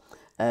things.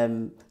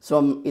 So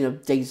I'm,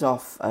 days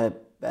off,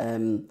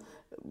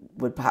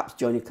 would perhaps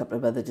join a couple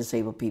of other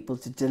disabled people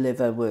to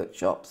deliver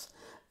workshops.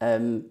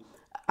 And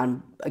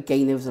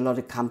again, there was a lot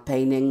of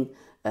campaigning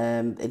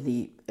in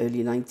the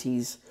early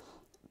 90s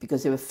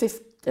because there were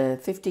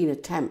 15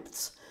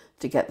 attempts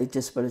to get the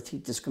disability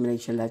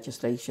discrimination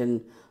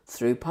legislation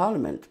through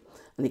Parliament.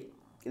 And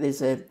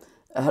there's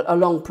a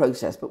long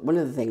process, but one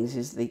of the things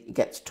is that it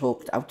gets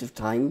talked out of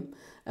time,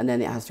 and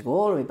then it has to go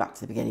all the way back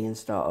to the beginning and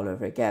start all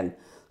over again.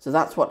 So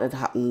that's what had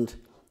happened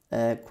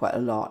quite a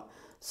lot.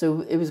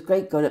 So it was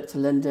great going up to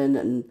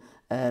London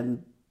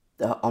and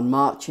on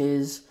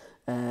marches,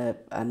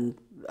 and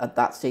at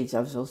that stage I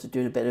was also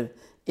doing a bit of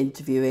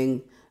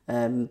interviewing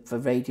for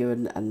radio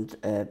and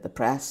the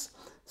press.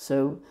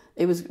 So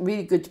it was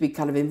really good to be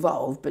kind of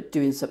involved, but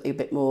doing something a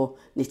bit more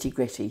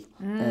nitty-gritty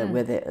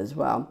with it as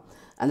well.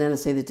 And then I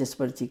say the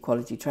disability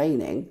equality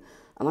training,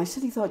 And I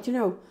suddenly thought, you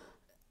know,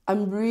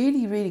 I'm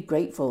really, really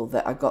grateful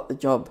that I got the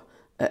job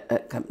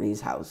at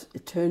Companies House,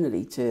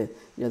 eternally to,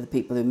 you know, the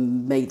people who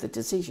made the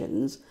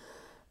decisions.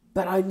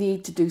 But I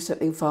need to do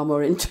something far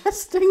more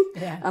interesting,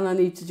 and I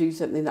need to do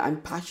something that I'm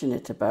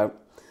passionate about.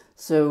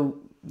 So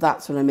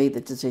that's when I made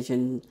the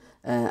decision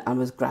and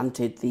was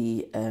granted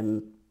the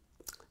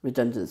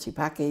redundancy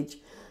package,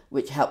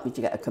 which helped me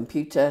to get a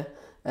computer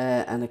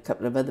and a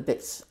couple of other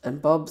bits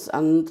and bobs.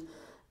 And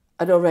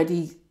I'd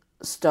already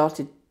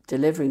started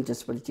delivering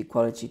disability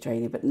quality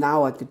training, but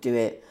now I could do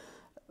it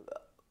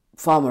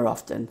far more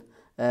often.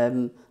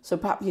 So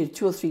perhaps, you know,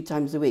 2 or 3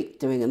 times a week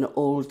doing an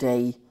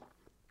all-day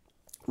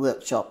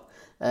workshop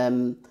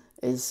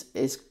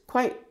is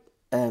quite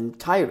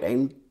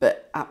tiring,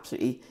 but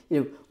absolutely, you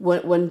know,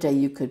 one day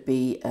you could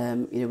be,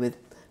 you know, with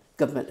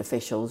government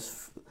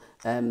officials.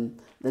 The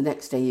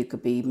next day you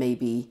could be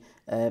maybe,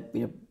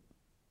 you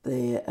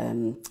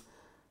know,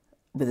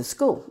 with a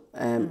school.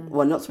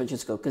 Well, not so much a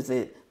school, because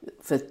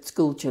for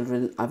school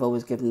children, I've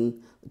always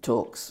given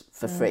talks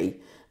for free.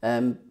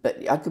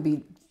 But I could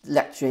be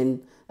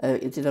lecturing.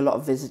 Did a lot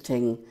of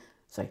visiting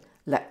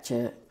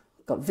lecture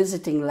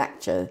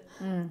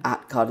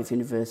at Cardiff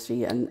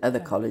University and other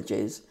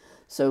colleges.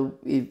 So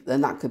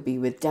and that could be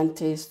with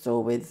dentists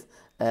or with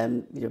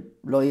you know,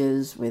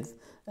 lawyers, with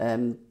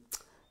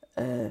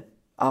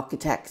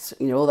architects,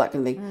 you know, all that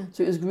kind of thing.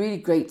 So it was really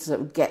great to sort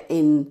of get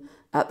in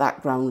at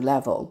that ground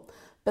level.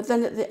 But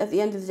then at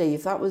the end of the day,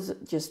 if that was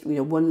just, you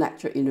know, one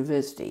lecture at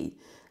university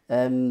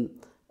in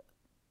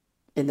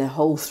the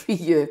whole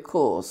 3-year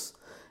course,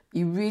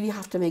 you really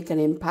have to make an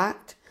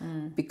impact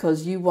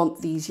because you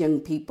want these young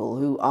people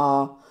who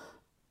are,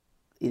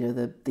 you know,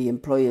 the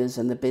employers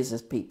and the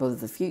business people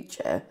of the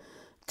future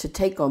to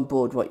take on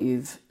board what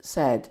you've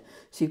said.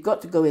 So you've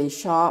got to go in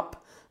sharp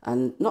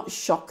and not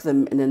shock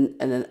them in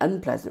an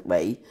unpleasant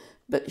way,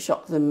 but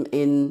shock them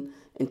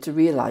into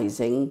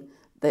realising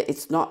that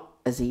it's not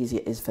as easy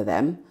as it is for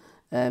them.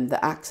 The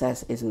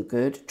access isn't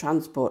good,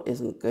 transport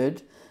isn't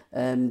good,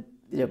 you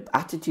know,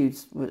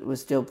 attitudes were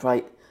still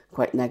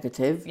quite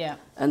negative,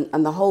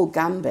 and the whole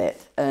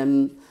gambit.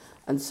 And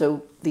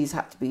so these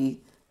had to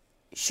be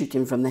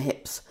shooting from the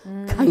hips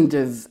kind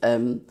of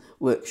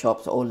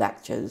workshops or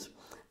lectures,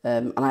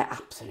 and I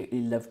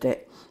absolutely loved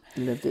it.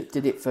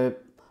 Did it for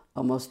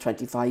almost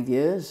 25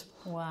 years.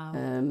 Wow.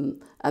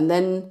 And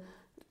then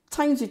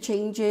times are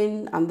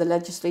changing, and the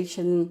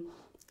legislation,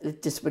 the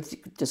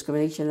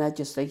discrimination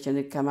legislation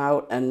had come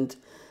out, and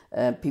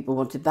people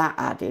wanted that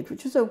added,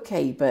 which was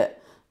okay, but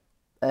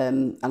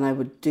and I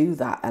would do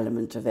that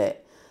element of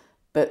it.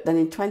 But then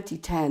in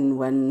 2010,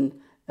 when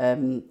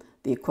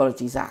the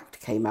Equalities Act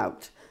came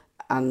out,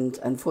 and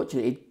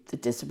unfortunately the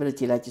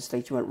disability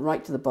legislation went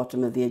right to the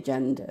bottom of the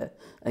agenda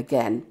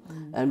again,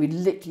 and we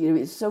literally, you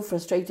know, it's so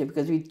frustrating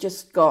because we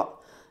just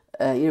got,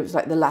 you know, it was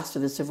like the last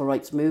of the civil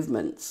rights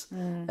movements.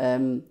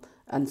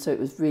 And so it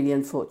was really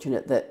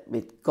unfortunate that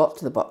it got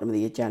to the bottom of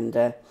the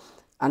agenda.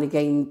 And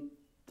again,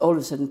 all of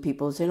a sudden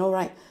people were saying, all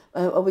right,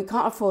 we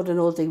can't afford an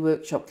all-day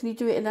workshop. Can you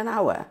do it in an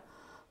hour?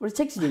 Well, it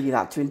takes nearly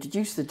that to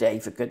introduce the day,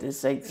 for goodness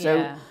sake.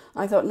 So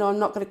I thought, no, I'm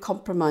not going to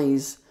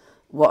compromise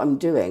what I'm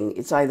doing.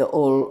 It's either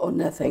all or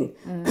nothing.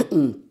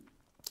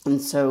 And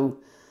so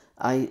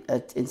I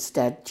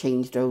instead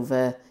changed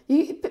over.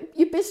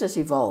 Your business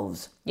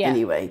evolves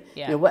anyway.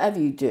 You know, whatever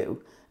you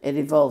do, it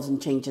evolves and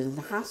changes, and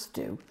it has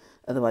to.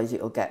 Otherwise,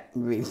 it'll get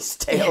really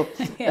stale.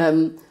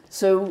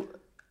 So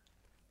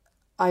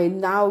I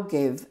now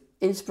give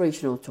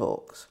inspirational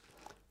talks,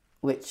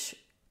 which,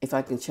 if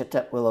I can shut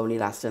up, will only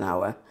last an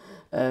hour.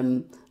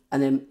 And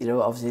then, you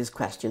know, obviously there's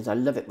questions. I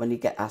love it when you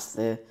get asked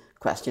the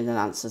question and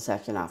answer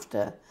session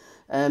after.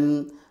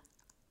 And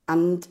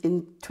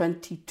in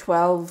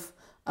 2012,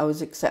 I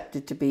was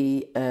accepted to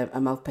be a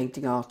mouth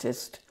painting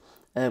artist.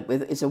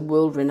 It's a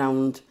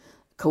world-renowned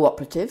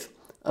cooperative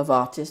of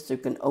artists who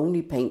can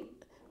only paint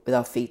with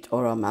our feet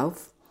or our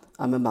mouth.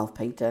 I'm a mouth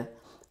painter.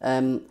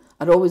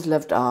 I'd always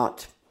loved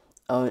art,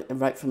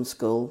 right from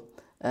school.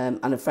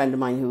 And a friend of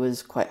mine who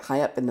was quite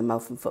high up in the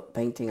mouth and foot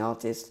painting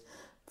artist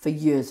for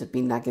years had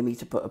been nagging me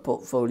to put a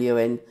portfolio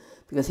in,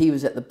 because he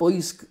was at the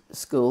boys'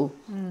 school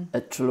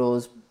at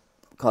Trelawn's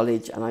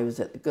College and I was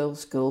at the girls'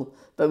 school,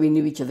 but we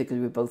knew each other because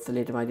we were both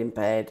thalidomide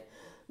impaired.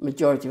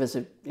 Majority of us,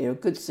 you know, a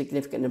good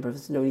significant number of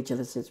us known each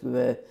other since we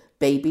were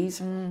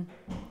babies.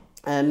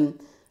 And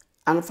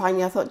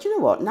finally I thought, you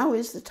know what, now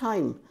is the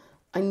time.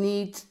 I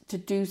need to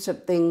do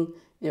something,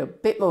 you know, a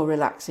bit more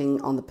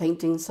relaxing on the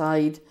painting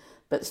side,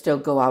 but still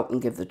go out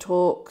and give the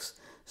talks,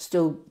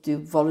 still do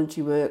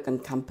voluntary work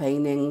and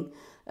campaigning,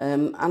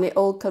 and it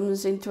all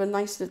comes into a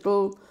nice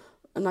little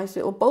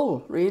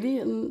bowl, really.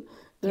 And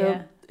you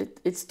know,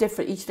 it's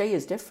different. Each day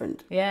is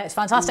different. Yeah, it's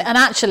fantastic. And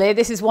actually,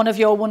 this is one of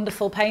your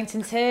wonderful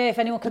paintings here. If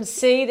anyone can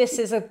see, this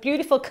is a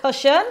beautiful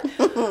cushion,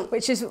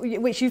 which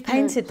you've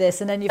painted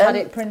this, and then you've had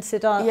it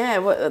printed on. Yeah,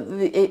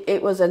 well,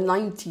 it was a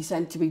 90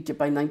 centimetre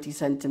by 90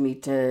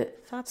 centimetre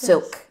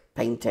silk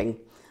painting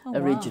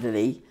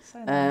originally. Wow. So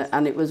nice.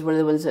 And it was one of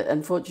the ones that,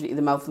 unfortunately,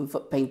 the mouth and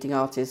foot painting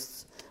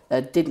artists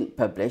didn't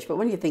publish. But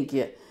when you think,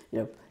 you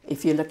know,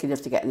 if you're lucky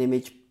enough to get an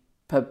image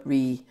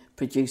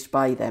reproduced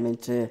by them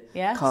into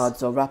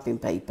cards or wrapping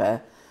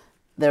paper,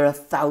 there are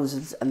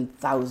thousands and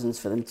thousands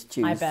for them to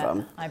choose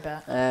from. I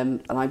bet.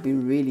 And I've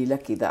been really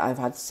lucky that I've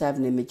had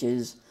 7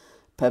 images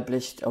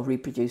published or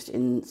reproduced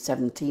in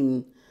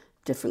 17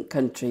 different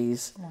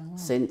countries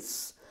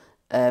since.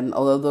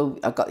 Although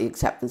I got the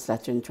acceptance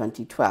letter in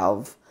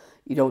 2012,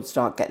 you don't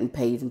start getting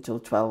paid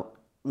until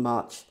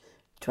March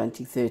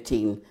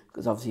 2013,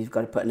 because obviously you've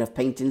got to put enough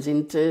paintings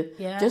in to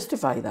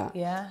justify that.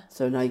 Yeah.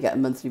 So now you get a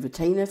monthly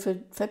retainer for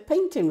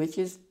painting, which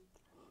is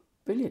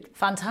brilliant.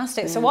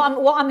 Fantastic. So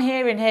what I'm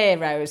hearing here,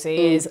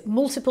 Rosie, is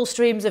multiple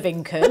streams of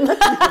income.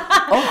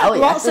 Oh, hell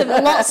yeah.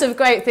 lots of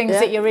great things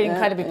that you're really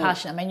incredibly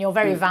passionate. I mean, you're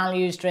very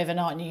values driven,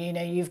 aren't you? You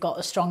know, you've got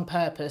a strong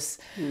purpose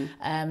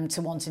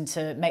to wanting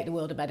to make the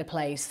world a better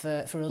place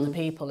for other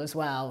people as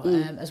well,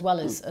 as well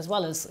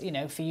as you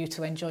know, for you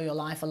to enjoy your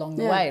life along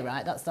the way,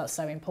 right? That's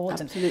so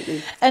important.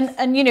 Absolutely.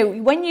 And you know,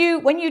 when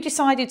you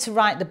decided to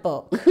write the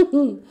book,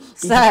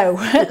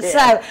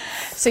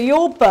 so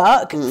your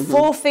book,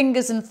 4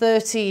 Fingers and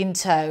 13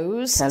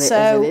 Toes. Tell it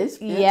as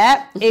it is.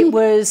 It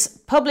was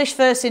published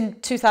first in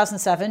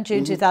 2007,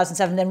 June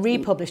 2007, then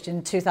republished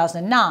in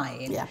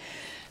 2009. Yeah.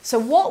 So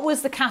what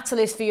was the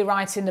catalyst for you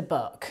writing the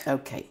book?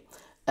 Okay.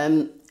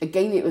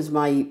 Again, it was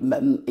my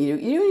mum.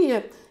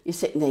 You're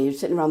sitting there, you're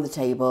sitting around the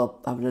table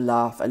having a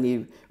laugh, and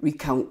you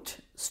recount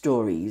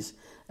stories.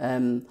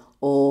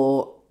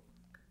 Or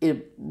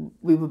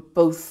we were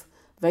both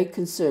very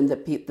concerned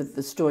that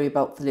the story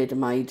about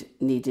thalidomide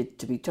needed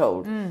to be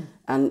told.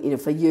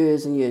 And, for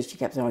years and years, she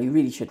kept saying, you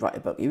really should write a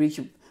book. You really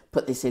should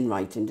put this in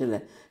writing, didn't I?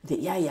 I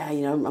think,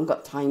 I've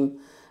got time.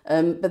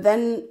 But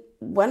then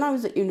when I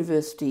was at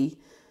university,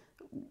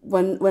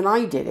 when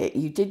I did it,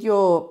 you did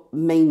your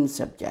main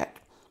subject,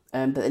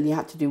 but then you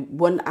had to do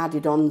one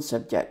added on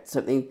subject,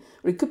 something,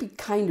 it could be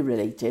kind of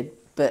related,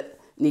 but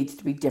needs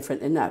to be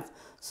different enough.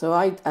 So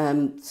I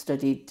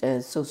studied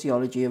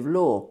sociology of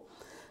law.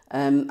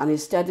 And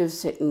instead of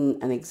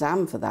sitting an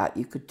exam for that,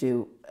 you could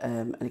do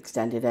an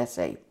extended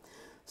essay.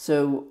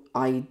 So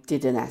I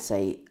did an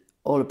essay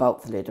all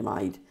about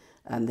thalidomide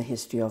and the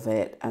history of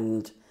it,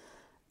 and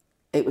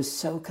it was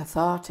so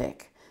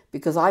cathartic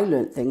because I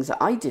learnt things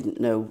that I didn't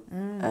know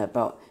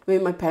about. I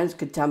mean, my parents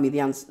could tell me the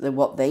answer,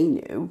 what they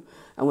knew,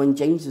 and when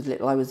James was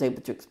little, I was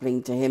able to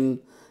explain to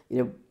him,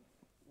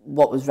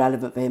 what was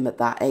relevant for him at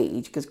that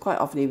age, because quite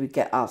often he would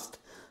get asked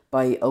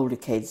by older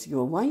kids,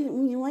 why did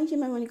your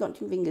mum only got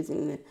 2 fingers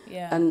in there?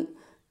 Yeah. And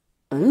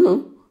I don't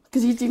know,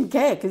 because he didn't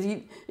care, because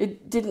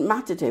it didn't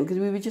matter to him, because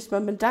we were just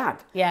mum and dad.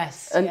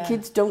 Yes. And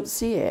kids don't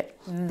see it,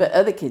 but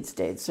other kids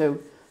did. So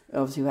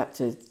obviously we had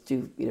to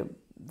do,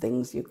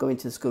 things, go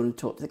into the school and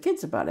talk to the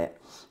kids about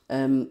it,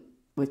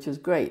 which was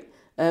great.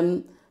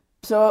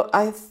 So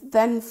I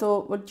then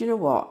thought, well, do you know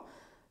what?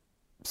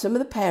 Some of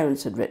the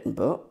parents had written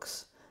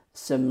books,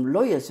 some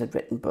lawyers had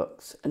written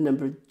books, a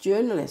number of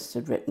journalists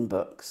had written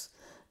books,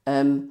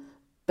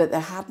 but there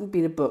hadn't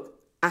been a book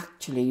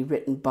actually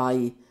written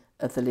by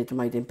a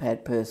thalidomide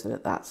impaired person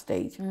at that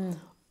stage,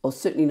 or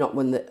certainly not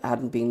one that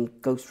hadn't been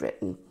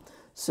ghostwritten.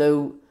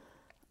 So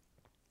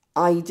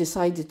I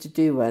decided to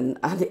do one,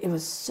 and it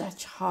was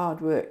such hard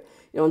work.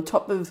 On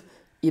top of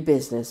your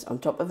business, on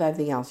top of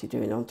everything else you're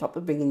doing, on top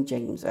of bringing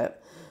James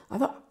up, I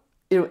thought,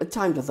 at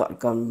times I thought I'd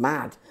gone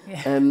mad,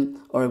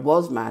 or I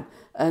was mad.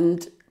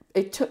 And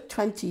it took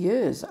 20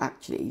 years,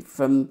 actually,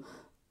 from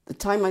the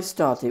time I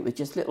started with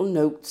just little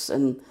notes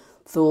and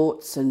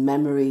thoughts and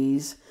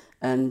memories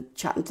and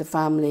chatting to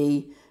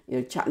family,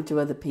 chatting to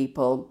other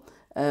people.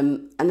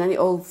 And then it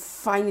all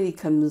finally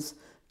comes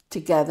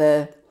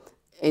together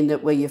in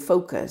that way you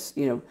focus,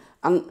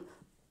 and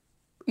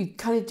you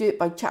kind of do it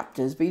by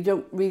chapters, but you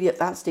don't really at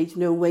that stage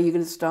know where you're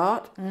going to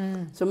start.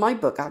 So my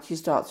book actually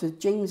starts with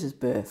James's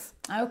birth.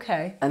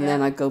 Okay. And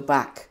then I go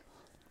back.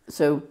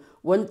 So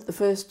the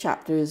first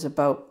chapter is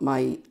about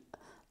my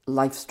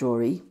life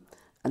story,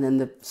 and then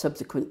the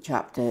subsequent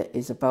chapter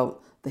is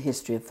about the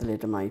history of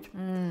thalidomide.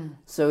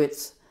 So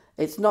it's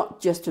not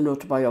just an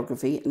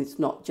autobiography, and it's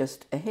not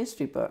just a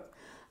history book.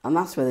 And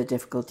that's where the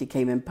difficulty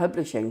came in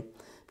publishing,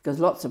 because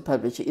lots of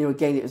publishers,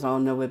 again, it was,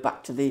 we're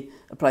back to the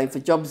applying for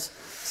jobs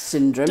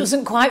syndrome.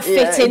 Doesn't quite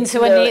fit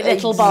into a neat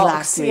little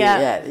box.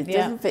 Yeah. It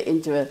doesn't fit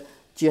into a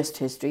just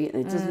history,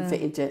 and it doesn't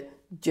fit into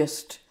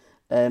just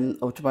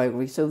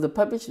autobiography. So the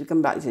publisher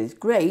come back and say, it's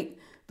great,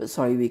 but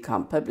sorry, we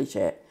can't publish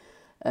it.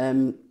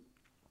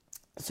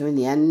 So in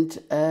the end,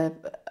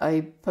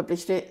 I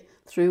published it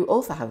through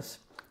Author House,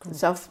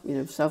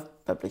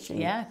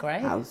 self-publishing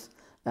house,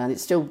 and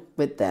it's still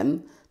with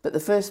them. But the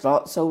first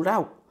lot sold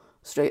out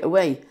straight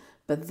away.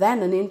 But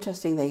then an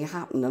interesting thing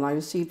happened, and I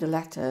received a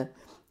letter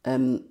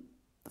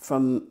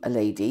from a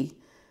lady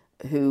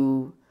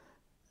who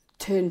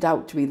turned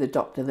out to be the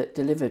doctor that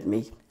delivered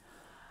me.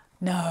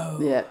 No.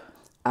 Yeah,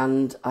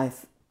 and I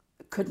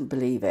couldn't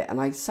believe it.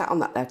 And I sat on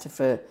that letter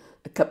for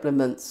a couple of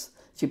months.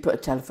 She put a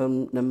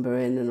telephone number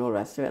in and all the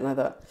rest of it, and I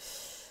thought,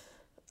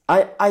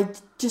 I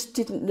just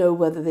didn't know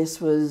whether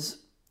this was,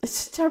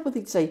 it's a terrible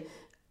thing to say,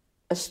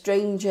 a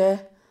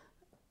stranger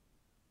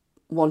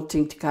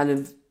wanting to kind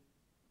of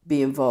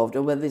be involved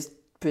or whether this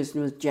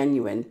person was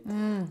genuine.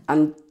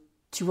 And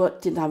she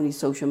didn't have any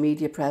social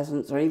media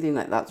presence or anything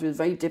like that, so it was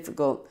very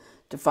difficult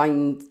to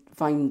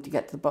to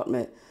get to the bottom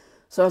of it.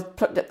 So I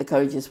plucked up the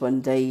courage this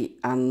one day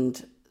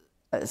and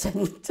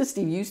said to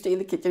Steve, you stay in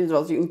the kitchen as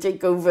well so you can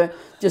take over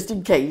just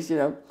in case, you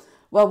know.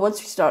 Well,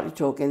 once we started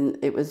talking,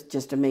 it was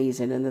just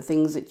amazing, and the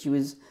things that she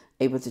was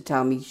able to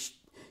tell me,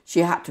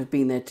 she had to have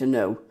been there to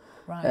know.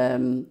 Right.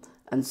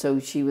 And so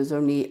she was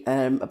only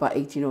about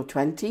 18 or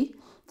 20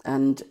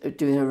 and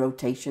doing her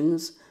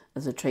rotations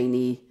as a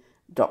trainee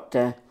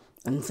doctor,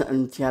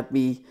 and she had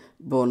me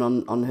born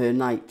on her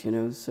night, you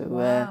know. So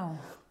wow.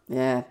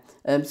 Yeah.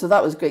 So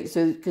that was great.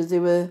 So because they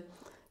were,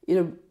 you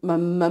know, my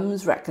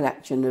mum's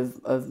recollection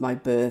of my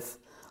birth,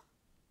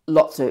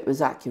 lots of it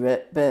was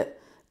accurate, but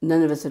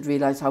none of us had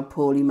realised how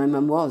poorly my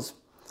mum was.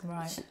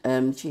 Right.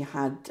 She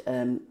had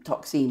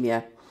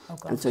toxemia, Oh,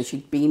 and so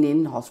she'd been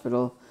in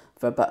hospital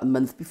for about a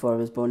month before I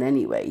was born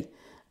anyway.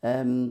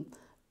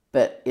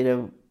 But, you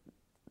know,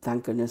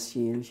 thank goodness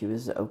she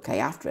was okay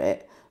after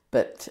it.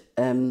 But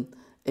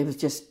it was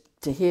just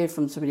to hear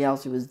from somebody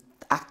else who was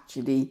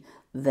actually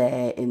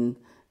there in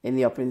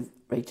the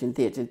operating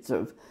theatre,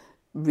 sort of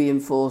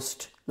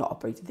reinforced, not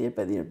operating theatre,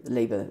 but, you know,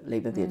 the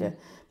labour theatre,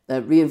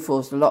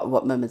 reinforced a lot of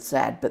what Mum had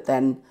said, but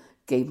then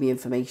gave me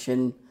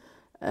information,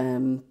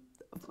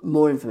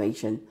 more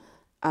information.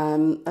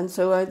 And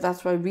so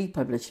that's why I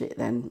republished it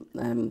then,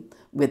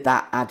 with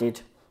that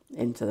added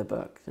into the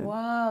book. So.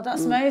 Wow,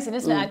 that's amazing,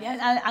 isn't it?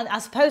 And I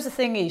suppose the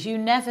thing is, you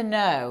never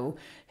know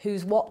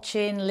who's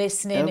watching,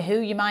 listening, who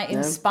you might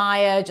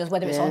inspire, just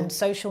whether it's on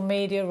social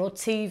media or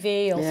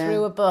TV or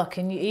through a book.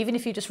 And even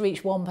if you just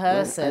reach one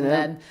person,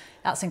 then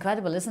that's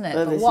incredible, isn't it?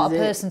 Well, but what a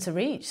person to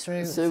reach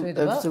through the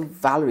book. So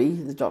Valerie,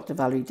 the Dr.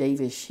 Valerie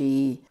Davis,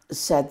 she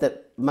said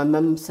that my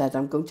mum said,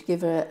 I'm going to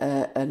give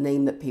her a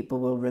name that people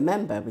will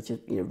remember, which is,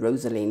 you know,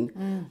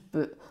 Rosaleen.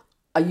 But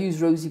I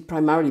use Rosie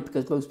primarily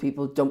because most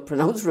people don't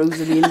pronounce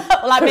Rosaleen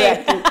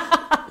correctly.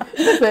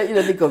 But, you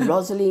know, they go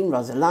Rosaleen,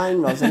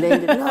 Rosaline,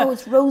 Rosalind. No,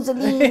 it's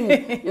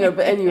Rosaleen. You know,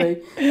 but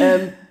anyway,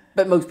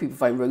 but most people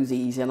find Rosie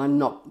easy, and I'm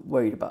not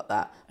worried about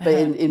that. But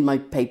in my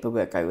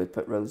paperwork, I would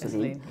put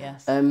Rosaleen.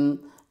 Yes. And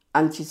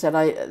she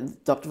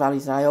said, Dr. Valley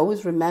said, I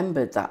always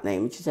remembered that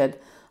name. She said,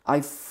 I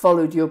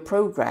followed your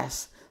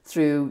progress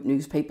through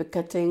newspaper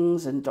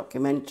cuttings and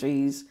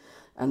documentaries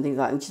and things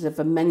like that. And she said,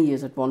 for many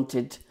years, I'd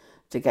wanted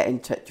to get in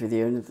touch with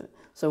you. And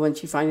so when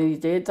she finally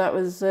did, that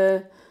was,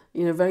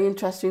 you know, a very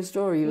interesting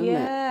story, wasn't it?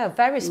 Yeah,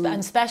 very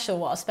and special.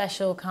 What a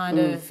special kind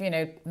of, you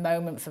know,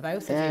 moment for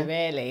both of you,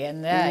 really.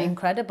 And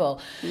incredible.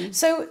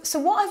 So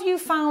what have you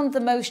found the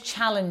most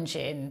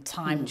challenging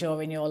time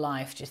during your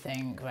life, do you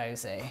think,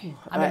 Rosie?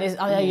 I mean,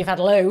 I know you've had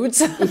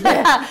loads.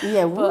 But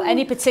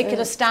any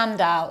particular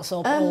standouts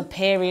or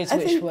periods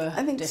which were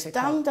I think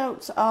difficult?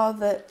 standouts are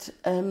that,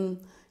 you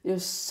know,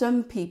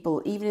 some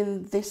people, even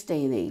in this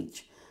day and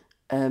age,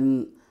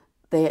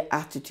 their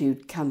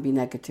attitude can be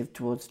negative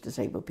towards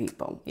disabled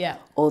people. Yeah.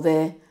 Or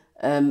their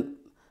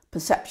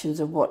perceptions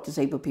of what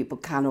disabled people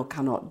can or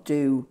cannot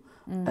do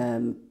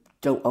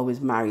don't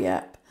always marry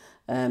up.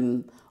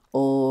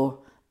 Or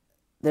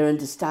their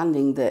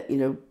understanding that, you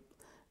know,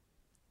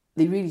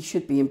 they really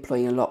should be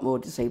employing a lot more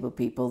disabled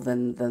people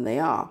than they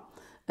are.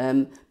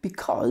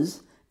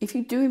 Because if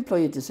you do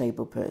employ a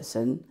disabled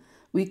person,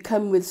 we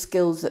come with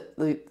skills that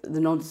the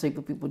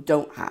non-disabled people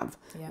don't have.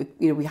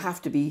 Yeah. We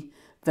have to be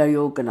very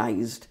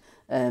organised.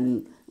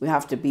 We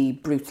have to be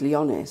brutally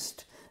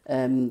honest.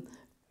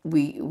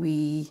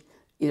 We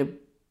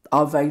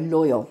are very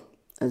loyal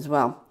as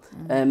well.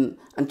 And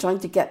trying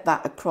to get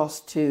that across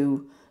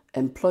to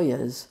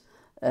employers,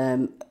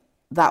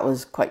 that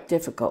was quite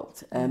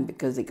difficult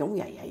because they go,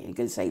 yeah, you're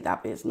going to say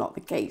that, but it's not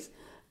the case.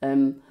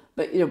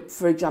 But,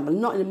 for example,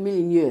 not in a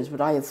million years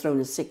would I have thrown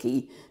a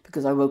sickie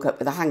because I woke up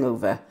with a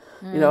hangover.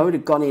 I would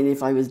have gone in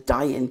if I was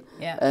dying.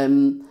 Yeah.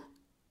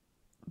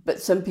 But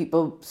some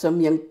people,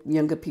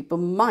 younger people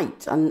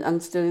might,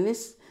 and still in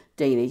this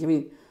day and age, I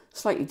mean,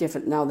 slightly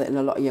different now that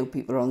a lot of young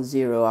people are on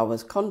 0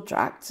 hours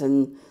contracts,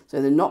 and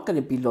so they're not going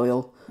to be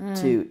loyal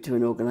to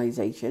an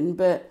organisation.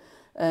 But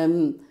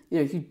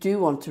if you do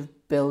want to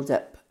build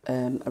up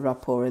a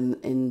rapport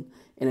in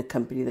a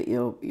company that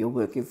you're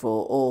working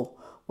for, or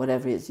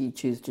whatever it is you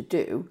choose to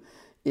do,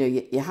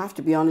 you have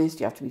to be honest,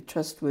 you have to be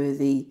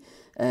trustworthy,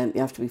 you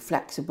have to be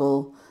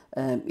flexible,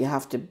 you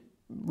have to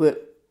work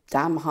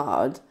damn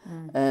hard,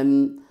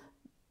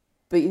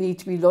 but you need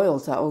to be loyal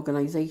to that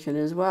organisation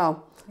as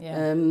well.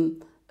 Yeah.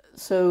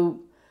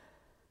 So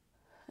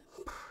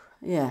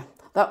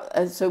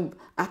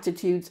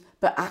attitudes,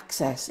 but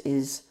access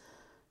is,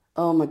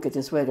 oh my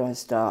goodness, where do I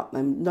start?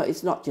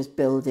 It's not just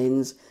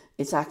buildings,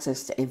 it's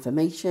access to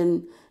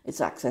information,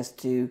 it's access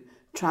to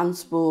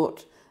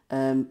transport,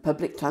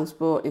 public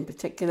transport in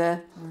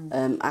particular,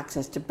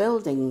 access to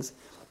buildings.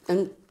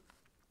 And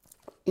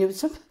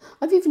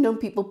I've even known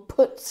people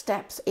put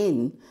steps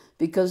in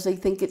because they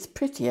think it's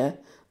prettier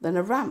than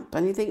a ramp.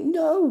 And you think,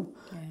 no,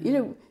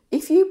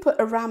 if you put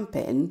a ramp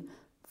in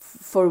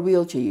for a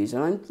wheelchair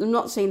user, I'm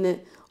not saying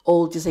that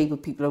all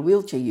disabled people are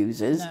wheelchair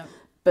users,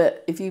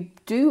 But if you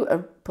do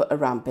put a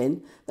ramp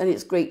in, then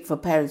it's great for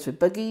parents with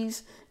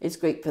buggies. It's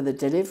great for the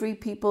delivery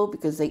people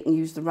because they can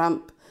use the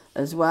ramp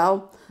as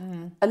well.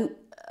 And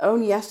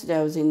only yesterday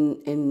I was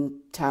in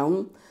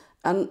town,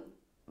 and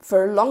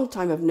for a long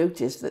time I've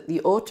noticed that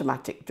the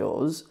automatic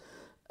doors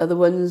are the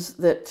ones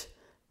that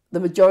the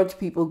majority of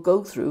people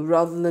go through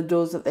rather than the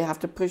doors that they have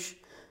to push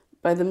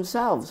by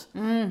themselves.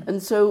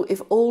 And so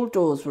if all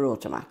doors were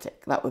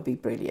automatic, that would be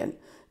brilliant.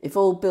 If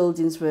all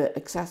buildings were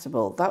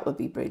accessible, that would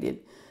be brilliant.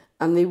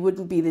 And there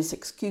wouldn't be this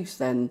excuse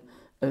then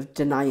of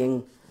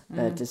denying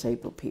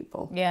disabled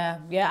people. Yeah.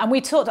 And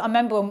we talked, I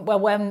remember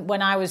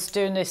when I was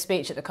doing this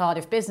speech at the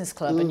Cardiff Business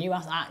Club, and you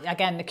asked,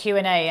 again, the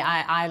Q&A,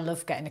 I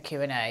love getting the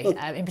Q&A.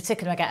 In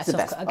particular, I get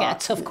a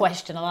tough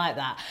question, I like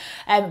that.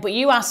 But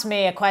you asked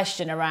me a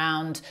question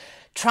around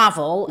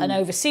travel and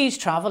overseas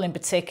travel in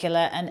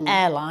particular, and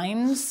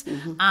airlines,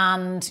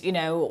 and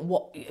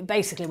what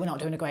basically we're not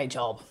doing a great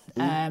job,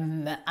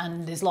 and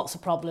there's lots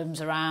of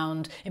problems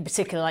around, in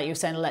particular, like you were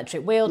saying,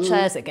 electric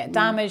wheelchairs that get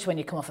damaged when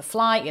you come off a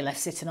flight, you're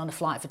left sitting on a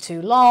flight for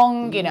too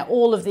long,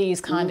 all of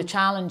these kind of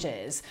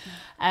challenges.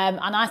 And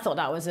I thought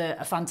that was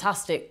a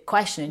fantastic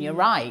question, and you're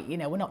right,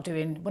 we're not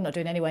doing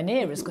anywhere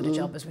near as good a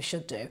job as we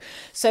should do.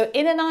 So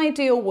in an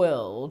ideal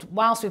world,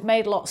 whilst we've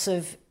made lots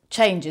of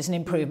changes and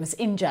improvements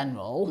in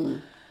general,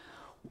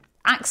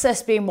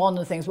 access being one of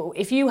the things, but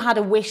if you had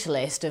a wish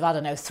list of, I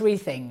don't know, 3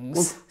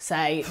 things,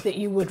 say, that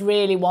you would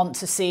really want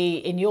to see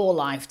in your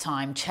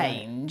lifetime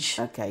change,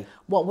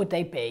 what would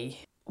they be?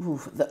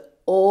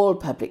 All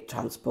public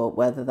transport,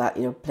 whether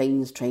that,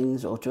 planes,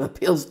 trains,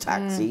 automobiles,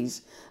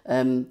 taxis,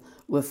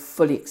 were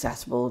fully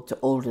accessible to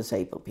all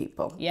disabled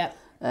people.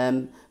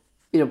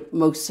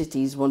 Most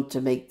cities want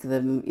to make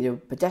them,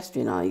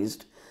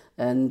 pedestrianised,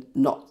 and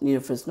not,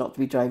 for us not to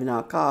be driving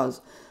our cars.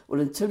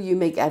 Well, until you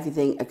make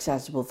everything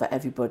accessible for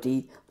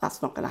everybody,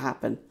 that's not going to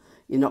happen.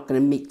 You're not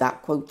going to meet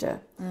that quota.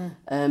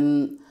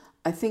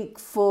 I think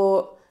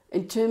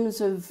in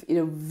terms of,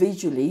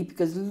 visually,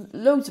 because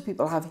loads of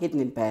people have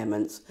hidden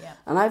impairments,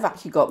 and I've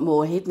actually got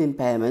more hidden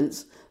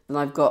impairments than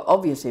I've got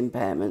obvious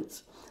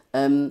impairments.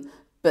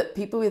 But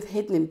people with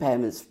hidden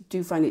impairments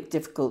do find it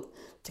difficult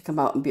to come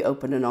out and be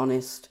open and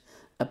honest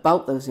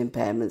about those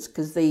impairments,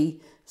 because they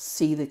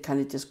see the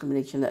kind of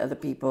discrimination that other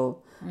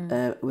people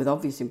with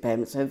obvious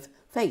impairments have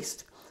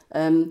faced.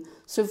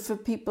 So for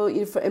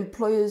people, for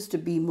employers to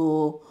be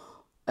more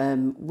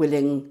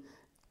willing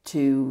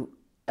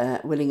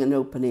and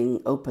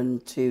open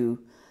to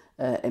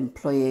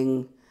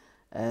employing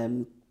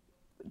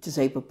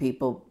disabled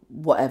people,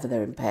 whatever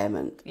their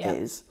impairment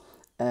is.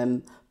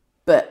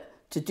 But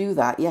to do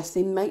that, yes,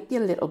 there might be a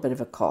little bit of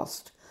a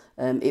cost.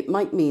 It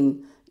might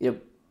mean,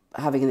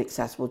 having an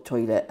accessible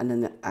toilet and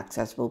an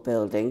accessible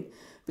building,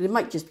 but it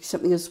might just be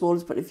something as small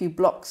as putting a few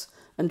blocks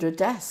under a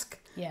desk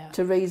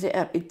to raise it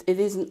up. It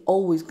isn't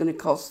always going to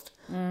cost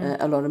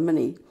a lot of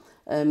money.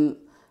 And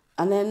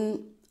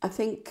then I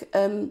think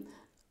a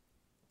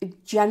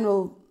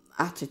general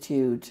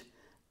attitude,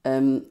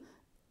 the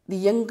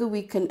younger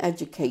we can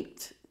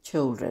educate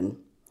children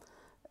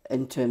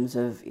in terms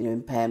of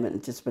impairment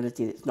and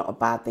disability, it's not a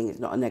bad thing, it's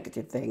not a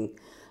negative thing,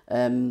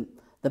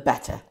 the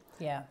better.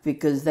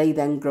 Because they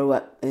then grow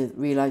up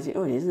realising,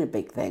 it isn't a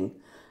big thing.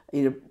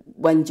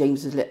 When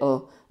James was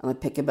little and I'd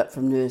pick him up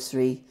from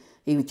nursery,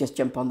 he would just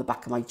jump on the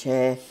back of my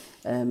chair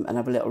and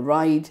have a little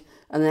ride.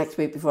 And the next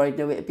week, before I'd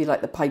know it, it'd be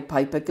like the Pied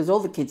Piper, because all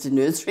the kids in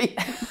nursery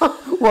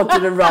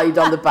wanted a ride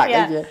on the back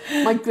of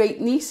you. My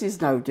great niece is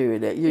now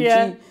doing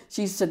it.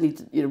 She's suddenly,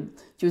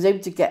 she was able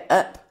to get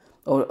up,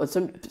 or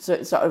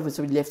started off with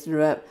somebody lifting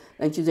her up,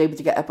 and she was able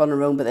to get up on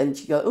her own, but then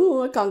she'd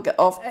go, I can't get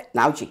off.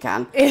 Now she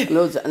can. And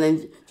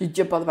then she'd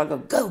jump on the back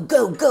and go,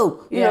 go,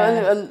 go.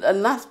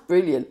 And that's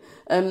brilliant.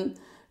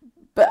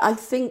 But I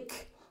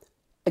think,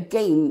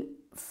 again,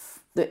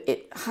 that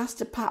it has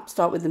to perhaps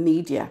start with the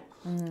media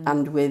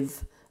and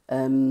with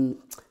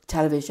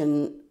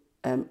television.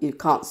 You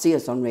can't see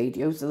us on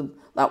radio, so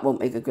that won't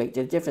make a great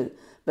deal of difference.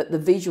 But the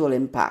visual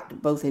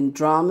impact, both in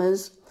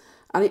dramas,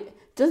 and it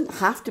doesn't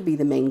have to be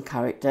the main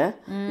character.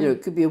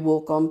 It could be a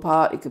walk-on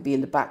part, it could be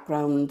in the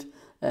background.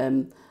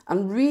 And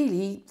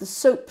really, the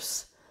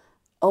soaps,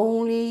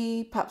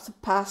 only perhaps the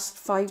past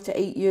 5 to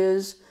 8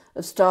 years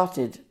have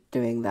started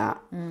doing that.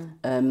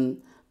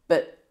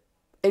 But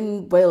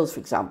in Wales, for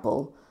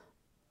example,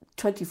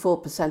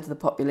 24% of the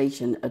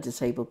population are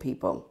disabled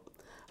people.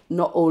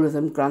 Not all of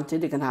them,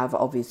 granted, they can have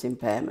obvious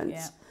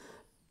impairments.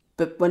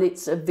 But when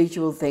it's a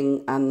visual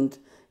thing and,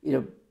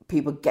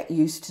 people get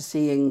used to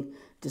seeing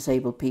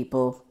disabled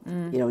people,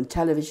 on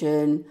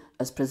television,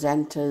 as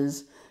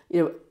presenters.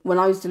 When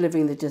I was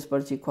delivering the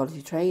disability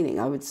equality training,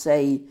 I would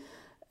say,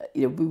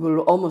 we will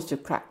almost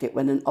have cracked it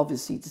when an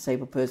obviously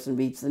disabled person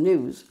reads the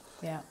news.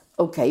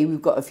 Okay,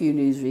 we've got a few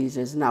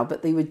newsreaders now,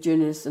 but they were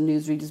journalists and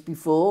newsreaders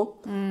before.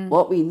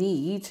 What we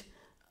need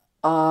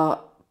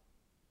are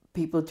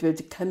people to be able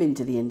to come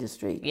into the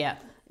industry.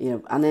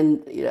 And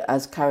then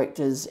as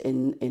characters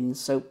in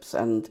soaps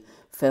and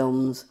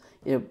films,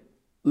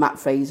 Matt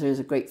Fraser is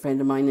a great friend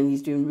of mine, and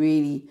he's doing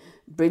really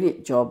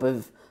brilliant job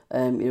of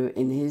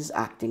in his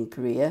acting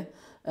career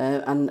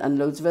and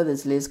loads of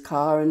others, Liz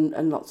Carr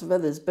and lots of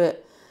others.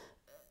 But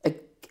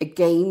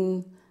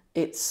again,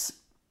 it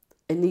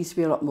needs to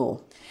be a lot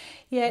more.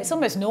 Yeah, it's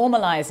almost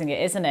normalising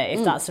it, isn't it?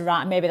 If that's the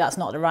right, maybe that's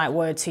not the right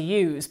word to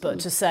use, but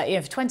to say,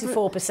 if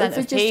 24%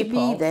 of just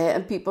people, to be there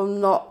and people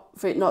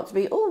for it not to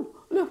be, oh,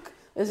 look,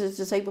 there's a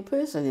disabled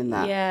person in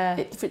that. Yeah.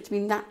 For it to be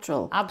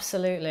natural.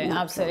 Absolutely. And,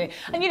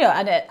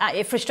 and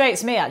it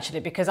frustrates me,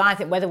 actually, because I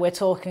think whether we're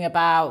talking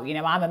about,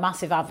 I'm a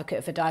massive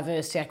advocate for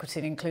diversity,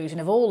 equity and inclusion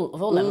of all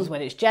levels,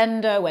 whether it's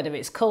gender, whether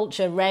it's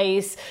culture,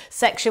 race,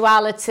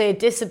 sexuality,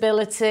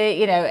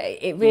 disability,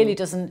 it really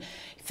doesn't...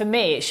 For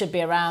me, it should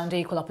be around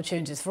equal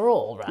opportunities for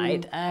all,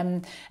 right?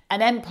 And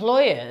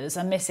employers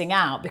are missing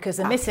out because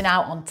they're missing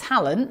out on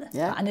talent.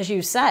 Yeah. And as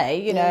you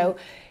say,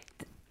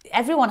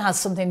 everyone has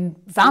something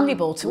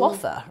valuable to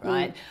offer,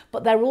 right?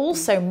 But they're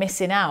also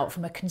missing out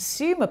from a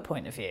consumer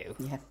point of view.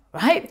 Yeah.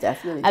 Right?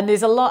 Definitely. And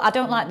there's a lot, I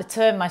don't like the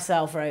term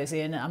myself,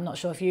 Rosie, and I'm not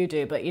sure if you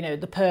do, but,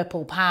 the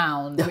purple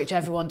pound, which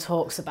everyone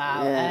talks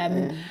about,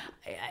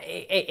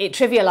 it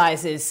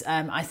trivialises,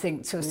 I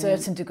think, to a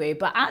certain degree,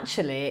 but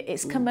actually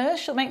it's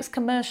commercial, makes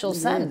commercial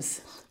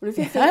sense. Well, if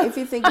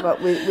you think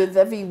about with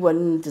every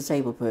one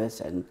disabled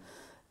person,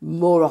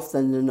 more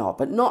often than not,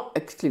 but not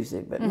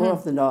exclusive, but more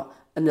often than not,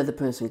 another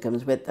person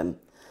comes with them.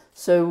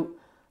 So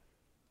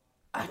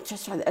I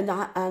just tried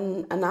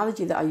an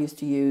analogy that I used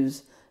to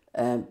use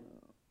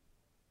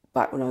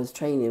back when I was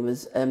training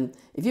was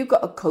if you've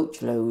got a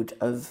coach load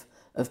of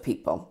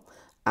people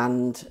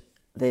and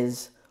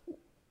there's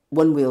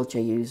one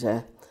wheelchair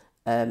user,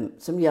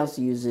 somebody else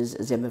who uses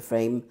a Zimmer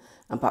frame,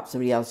 and perhaps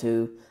somebody else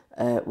who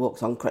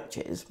walks on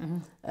crutches,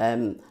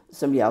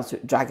 somebody else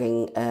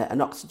dragging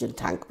an oxygen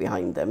tank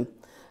behind them,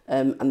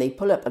 and they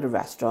pull up at a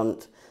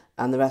restaurant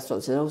and the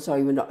restaurant says, oh,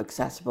 sorry, we're not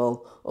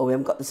accessible, or we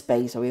haven't got the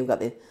space, or we haven't got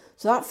the...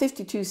 So that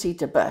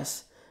 52-seater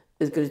bus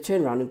is going to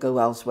turn around and go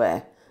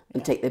elsewhere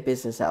and take their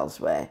business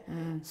elsewhere.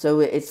 So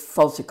it's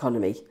false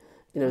economy.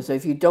 So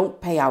if you don't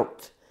pay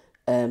out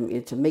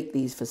to make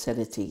these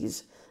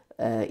facilities,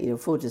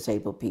 for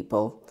disabled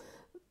people,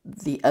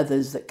 the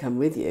others that come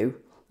with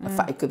you, in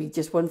fact, it could be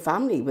just one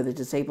family with a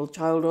disabled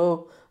child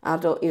or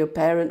adult,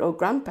 parent or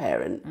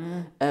grandparent.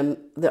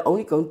 They're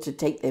only going to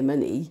take their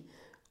money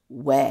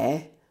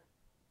where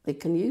they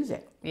can use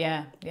it.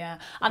 Yeah.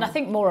 And I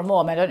think more and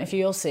more, I don't know if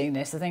you're seeing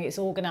this, I think it's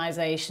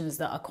organisations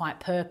that are quite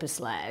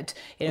purpose-led.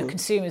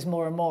 Consumers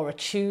more and more are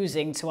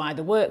choosing to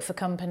either work for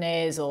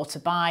companies or to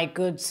buy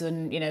goods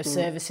and,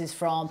 services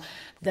from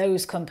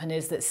those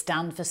companies that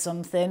stand for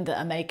something, that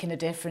are making a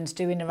difference,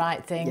 doing the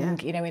right thing,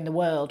 in the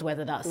world,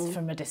 whether that's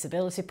from a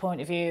disability point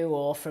of view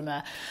or from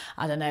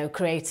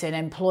creating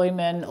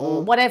employment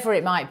or whatever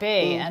it might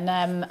be. And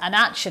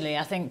actually,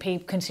 I think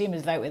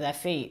consumers vote with their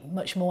feet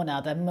much more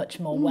now. They're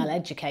much more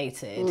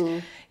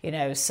well-educated.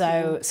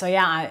 So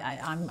yeah,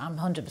 I'm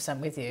 100%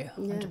 with you.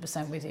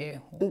 100% with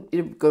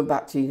you. Going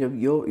back to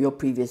your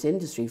previous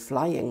industry,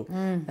 flying.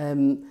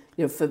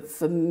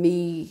 For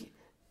me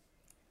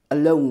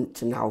alone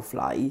to now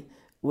fly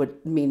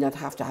would mean I'd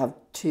have to have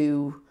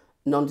 2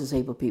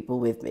 non-disabled people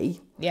with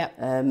me. Yeah.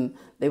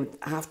 They would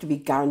have to be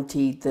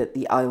guaranteed that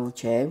the aisle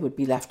chair would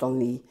be left on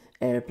the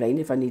airplane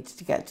if I needed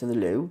to get to the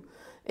loo.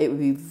 It would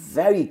be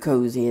very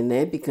cosy in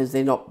there because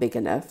they're not big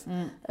enough.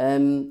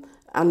 And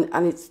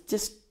it's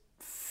just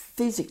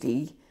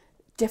physically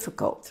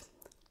difficult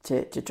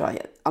to try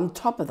it. On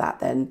top of that,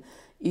 then,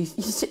 you're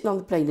sitting on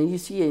the plane and you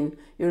see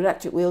your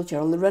electric wheelchair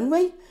on the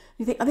runway.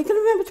 You think, are they going to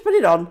remember to put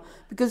it on?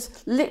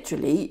 Because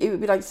literally, it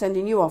would be like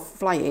sending you off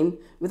flying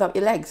without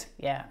your legs.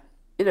 Yeah.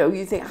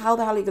 You think, how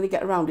the hell are you going to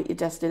get around at your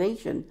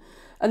destination?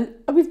 And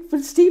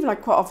but Steve and I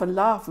quite often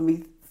laugh when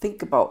we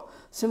think about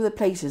some of the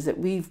places that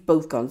we've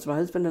both gone. So my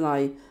husband and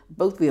I,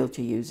 both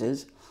wheelchair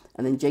users,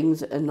 and then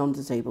James, a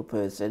non-disabled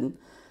person.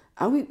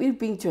 And we've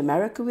been to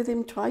America with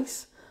him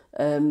twice.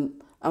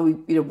 And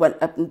we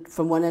went up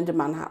from one end of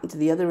Manhattan to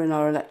the other in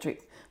our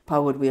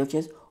electric-powered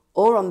wheelchairs,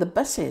 or on the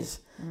buses.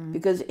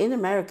 Because in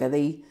America,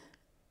 they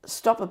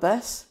stop a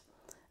bus,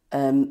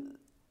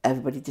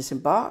 everybody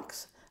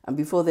disembarks, and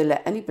before they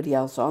let anybody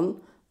else on,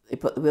 they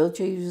put the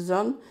wheelchair users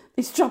on,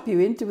 they strap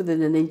you into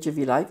within an inch of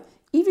your life,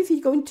 even if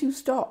you're going 2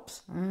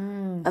 stops.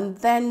 And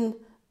then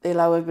they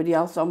allow everybody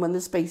else on when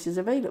the space is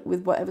available,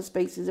 with whatever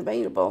space is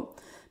available.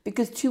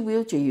 Because 2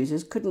 wheelchair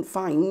users we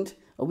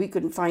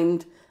couldn't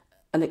find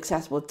an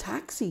accessible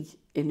taxi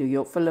in New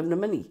York for love nor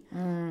money.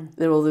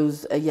 There are all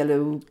those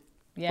yellow...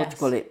 Yes.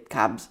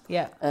 Cabs.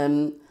 Yeah.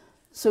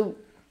 So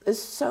there's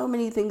so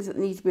many things that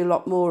need to be a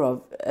lot more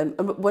of. And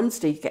at one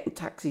stage, getting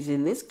taxis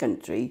in this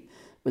country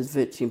was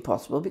virtually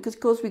impossible because,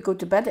 of course, we go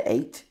to bed at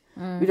 8.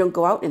 We don't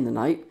go out in the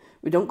night.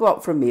 We don't go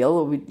out for a meal,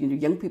 or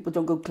young people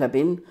don't go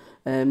clubbing,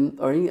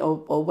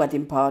 or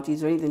wedding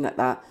parties or anything like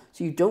that.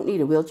 So you don't need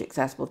a wheelchair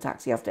accessible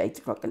taxi after 8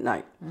 o'clock at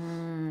night,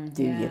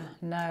 do you?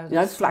 No.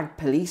 I've flagged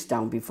police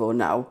down before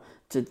now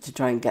to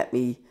try and get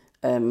me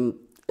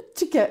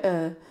to get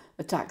a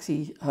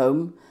taxi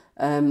home,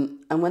 and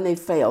when they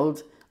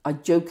failed, I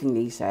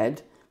jokingly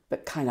said,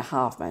 but kind of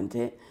half meant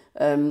it,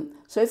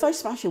 so if I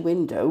smash a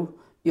window,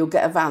 you'll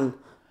get a van.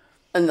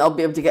 and I'll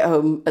be able to get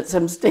home at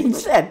some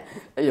stage then.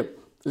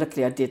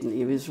 Luckily I didn't.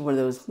 It was one of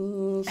those,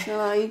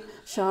 shall I,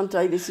 shan't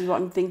I, this is what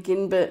I'm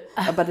thinking, but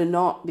I better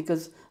not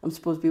because I'm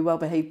supposed to be a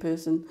well-behaved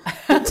person.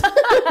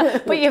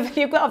 But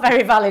you've got a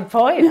very valid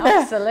point,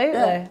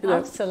 absolutely,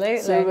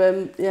 absolutely.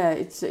 So,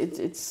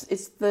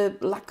 it's the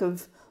lack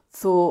of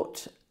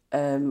thought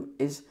and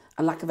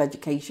lack of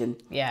education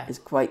is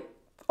quite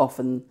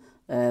often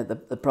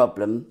the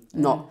problem.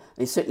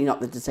 It's certainly not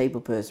the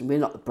disabled person. We're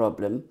not the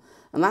problem,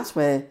 and that's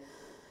where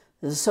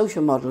there's a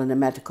social model and a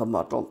medical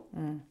model.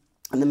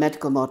 And the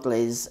medical model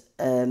is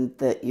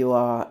that you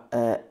are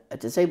a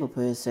disabled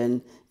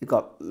person, you've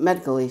got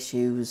medical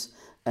issues,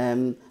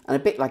 and a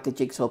bit like a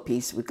jigsaw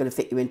piece, we're going to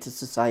fit you into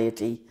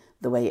society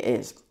the way it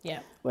is.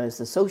 Yeah. Whereas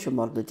the social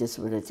model of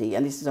disability,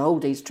 and this is a whole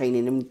day's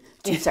training in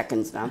 2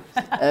 seconds now,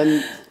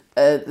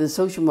 the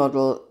social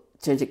model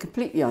turns it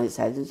completely on its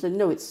head and says,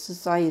 no, it's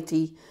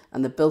society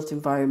and the built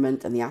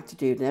environment and the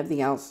attitude and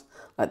everything else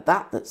like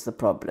that that's the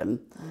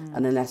problem.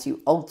 And unless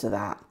you alter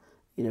that,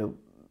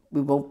 we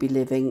won't be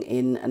living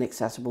in an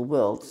accessible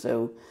world.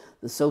 So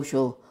the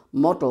social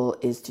model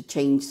is to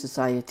change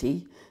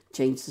society's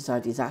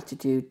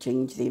attitude,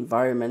 change the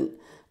environment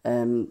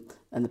and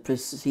the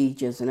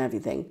procedures and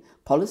everything,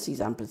 policies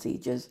and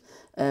procedures,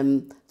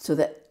 so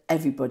that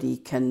everybody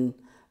can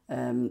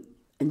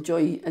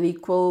enjoy an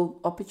equal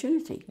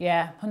opportunity.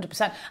 Yeah,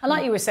 100%. And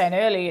like you were saying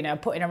earlier,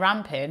 putting a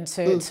ramp in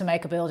to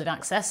make a building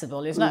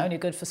accessible is not only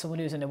good for someone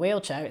who's in a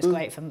wheelchair, it's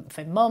great for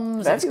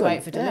mums, it's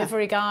great for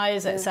delivery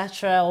guys,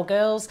 etc., or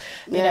girls,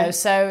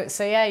 so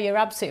yeah, you're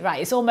absolutely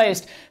right. It's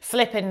almost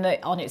flipping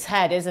it on its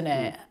head, isn't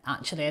it,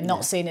 actually, and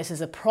not seeing this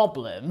as a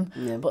problem,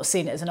 but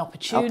seeing it as an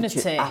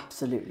opportunity.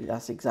 Absolutely,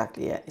 that's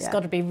exactly it. It's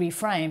got to be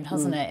reframed,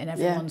 hasn't it, in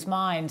everyone's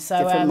mind.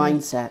 So different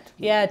mindset.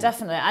 Yeah,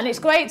 definitely. And it's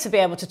great to be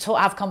able to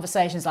have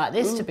conversations like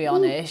this, to be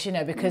honest,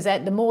 because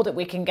the more that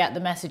we can get the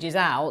messages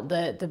out,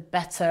 the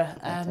better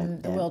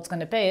the world's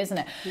going to be, isn't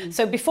it?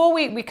 So before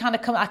we kind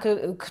of come, I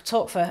could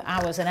talk for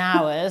hours and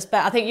hours,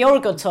 but I think you're a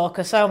good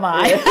talker, so am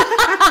I.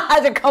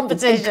 As a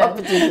competition.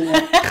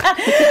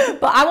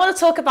 But I want to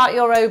talk about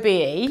your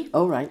OBE.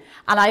 Oh, right.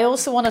 And I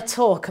also want to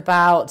talk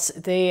about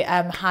the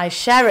High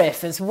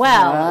Sheriff as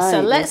well. Right,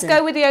 so let's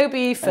go with the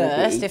OBE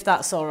first, if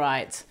that's all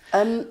right.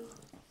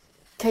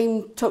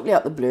 Came totally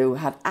out the blue,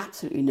 had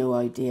absolutely no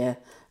idea,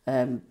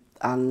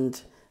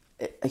 and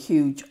a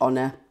huge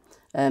honour.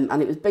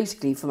 And it was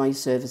basically for my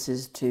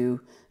services to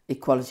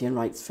equality and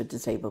rights for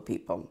disabled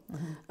people.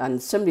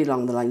 And somebody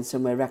along the line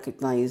somewhere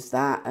recognised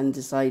that and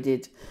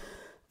decided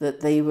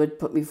that they would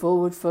put me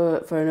forward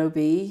for an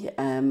OBE.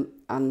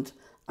 And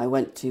I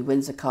went to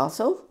Windsor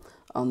Castle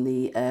on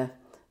the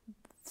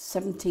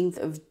 17th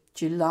of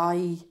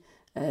July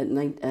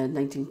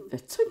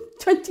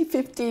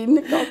 2015.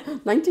 God,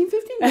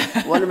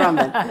 1915? One around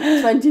then.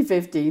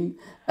 2015.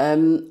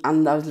 And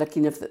I was lucky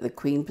enough that the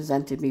Queen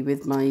presented me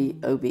with my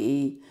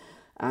OBE,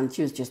 and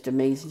she was just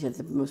amazing. She had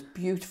the most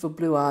beautiful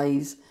blue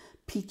eyes,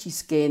 peachy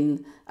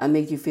skin, and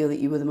made you feel that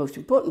you were the most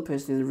important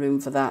person in the room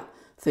for that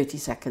 30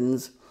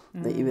 seconds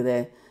that you were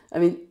there. I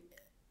mean,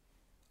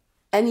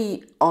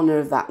 any honour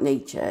of that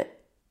nature,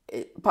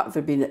 apart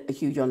from being a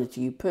huge honour to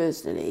you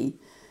personally,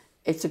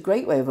 it's a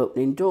great way of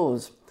opening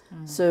doors.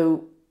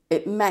 So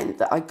it meant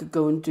that I could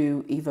go and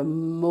do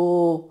even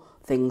more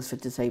things for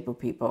disabled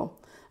people.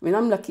 I mean,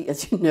 I'm lucky,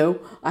 as you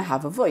know, I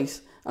have a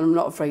voice and I'm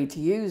not afraid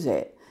to use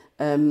it.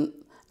 And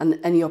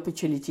any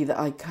opportunity that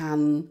I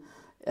can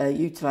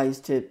utilise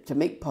to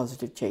make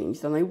positive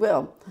change, then I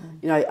will.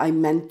 I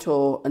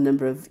mentor a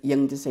number of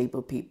young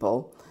disabled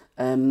people,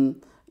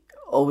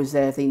 always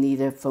there if they need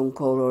a phone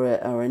call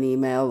or an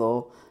email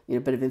or a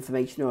bit of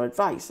information or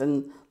advice,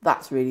 and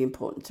that's really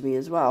important to me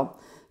as well.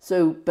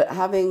 So, but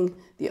having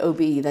the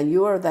OBE, then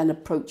you are then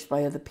approached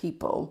by other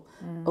people.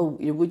 Oh,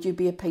 would you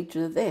be a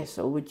patron of this,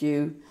 or would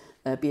you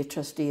be a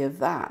trustee of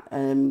that?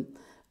 And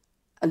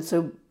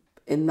so,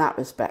 in that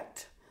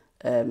respect,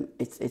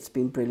 it's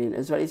been brilliant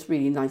as well. It's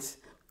really nice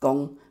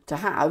gong to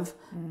have,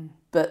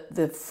 but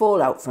the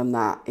fallout from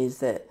that is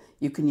that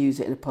you can use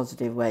it in a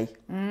positive way.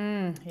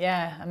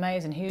 Yeah,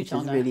 amazing, huge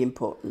honour. Which is really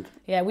important.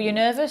 Yeah, were you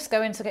nervous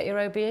going to get your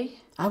OBE?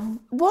 I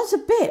was a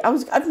bit.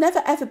 I've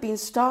never ever been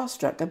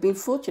starstruck. I've been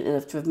fortunate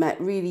enough to have met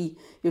really,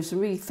 some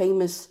really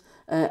famous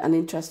and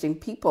interesting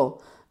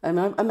people. I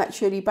met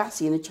Shirley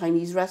Bassey in a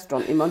Chinese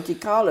restaurant in Monte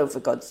Carlo, for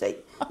God's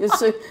sake.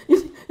 So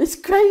it's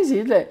crazy,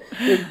 isn't it?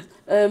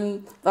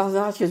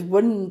 That's just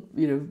one,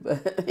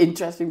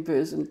 interesting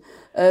person,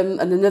 and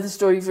another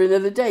story for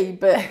another day.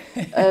 But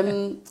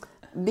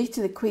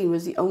meeting the Queen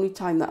was the only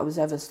time that I was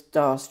ever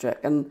starstruck.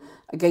 And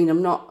again,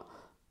 I'm not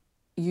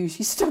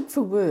usually stuck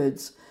for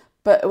words,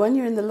 but when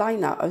you're in the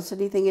lineup, I was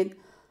suddenly thinking,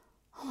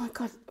 oh my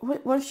God,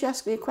 what if she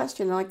asked me a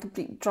question and I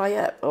completely dry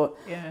up?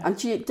 And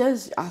she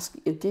did ask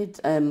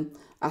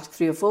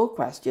 3 or 4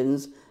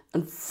 questions,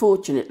 and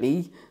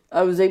fortunately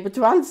I was able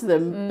to answer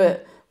them.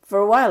 But for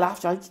a while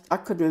after, I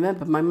couldn't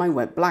remember. My mind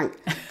went blank.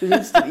 Because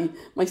instantly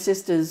my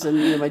sisters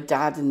and my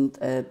dad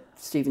and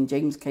Steve and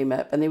James came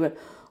up and they went,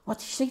 what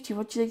did she say to you?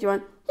 What did she say to you? I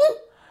went, I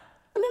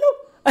don't know.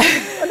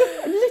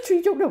 I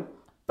literally don't know.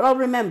 but I'll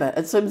remember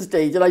at some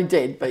stage, and I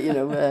did. But you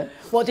know,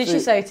 what did she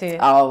say to you?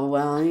 Oh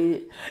well,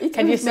 it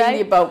was mainly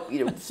about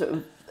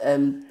sort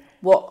of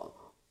what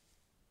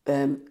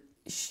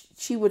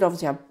she would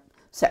obviously have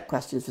set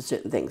questions for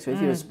certain things. So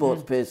if you're a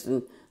sports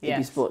person, it'd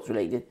be sports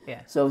related.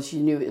 Yeah. So she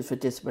knew it was for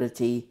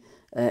disability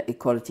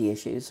equality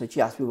issues. So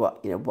she asked me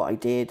what I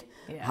did,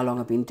 how long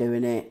I've been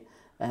doing it.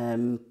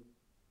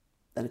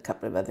 And a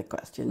couple of other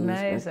questions.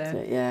 Amazing.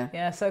 But,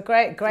 yeah. So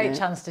great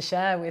chance to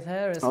share with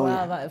her as well.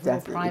 Yeah, that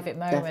real private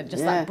moment,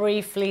 just that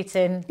brief,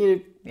 fleeting.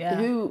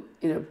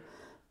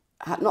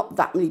 Not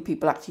that many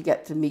people actually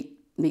get to meet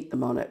the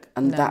monarch,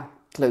 and that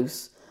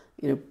close.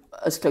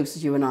 As close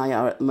as you and I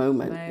are at the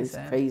moment. Amazing.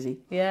 It's crazy.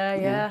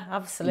 Yeah,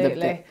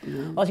 absolutely.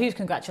 Well, huge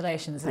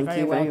congratulations, and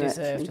very well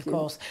deserved, of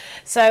course.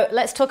 So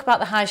let's talk about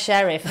the High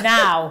Sheriff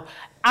now.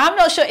 I'm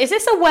not sure, is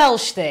this a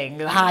Welsh thing,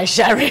 the High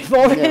Sheriff,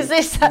 or is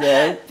this...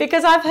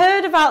 Because I've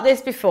heard about this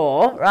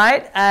before,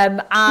 right?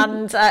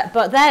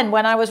 But then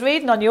when I was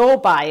reading on your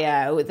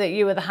bio that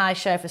you were the High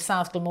Sheriff of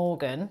South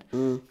Glamorgan,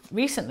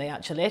 recently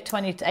actually,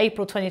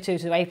 April 22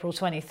 to April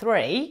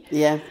 23.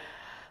 Yeah.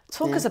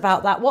 Talk us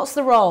about that. What's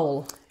the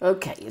role?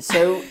 Okay,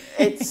 so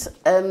it's,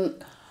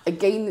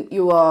 again,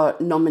 you are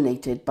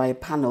nominated by a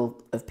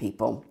panel of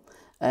people,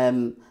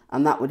 and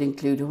that would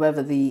include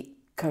whoever the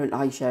current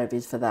High Sheriff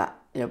is for that,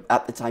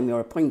 at the time you're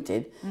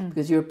appointed,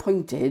 because you're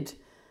appointed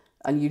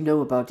and you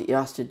know about it, you're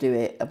asked to do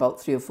it about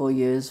 3 or 4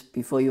 years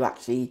before you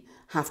actually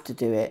have to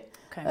do it.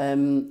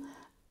 Okay.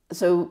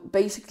 So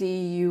basically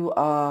you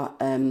are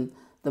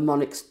the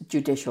monarch's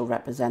judicial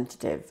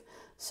representative,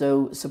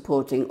 so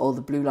supporting all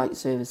the blue light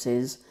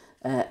services,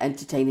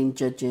 entertaining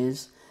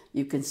judges.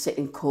 You can sit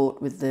in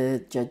court with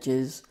the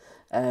judges.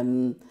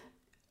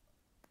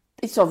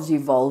 It's obviously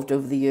evolved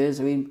over the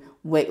years. I mean,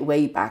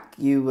 way back,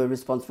 you were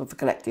responsible for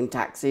collecting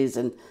taxes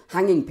and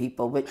hanging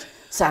people, which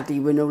sadly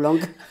we're no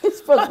longer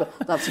responsible.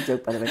 That's a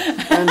joke, by the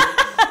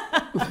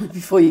way.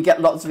 Before you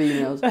get lots of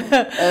emails.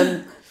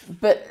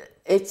 But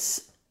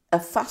it's a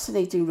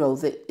fascinating role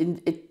that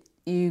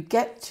you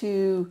get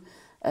to,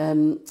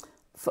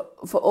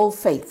 for all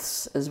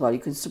faiths as well. You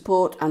can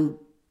support and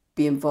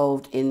be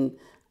involved in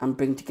and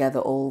bring together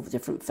all the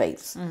different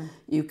faiths.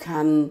 You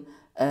can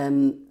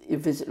you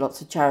visit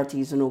lots of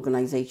charities and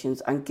organisations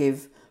and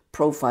give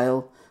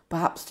profile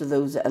perhaps to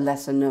those that are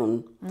lesser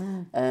known.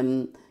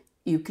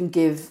 You can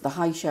give the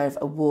High Sheriff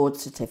Award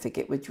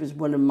Certificate, which was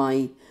one of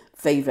my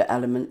favourite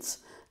elements.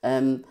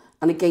 And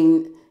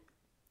again,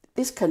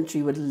 this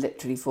country would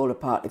literally fall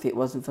apart if it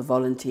wasn't for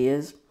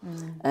volunteers.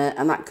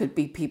 And that could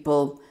be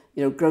people,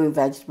 growing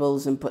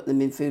vegetables and putting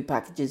them in food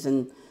packages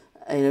and,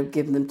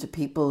 giving them to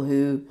people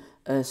who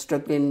are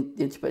struggling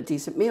to put a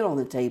decent meal on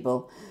the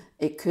table.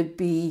 It could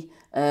be,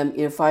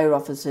 fire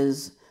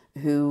officers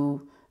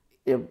who,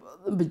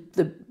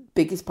 the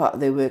biggest part of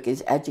their work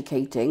is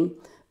educating.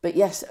 But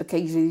yes,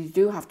 occasionally you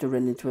do have to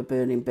run into a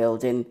burning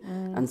building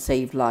and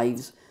save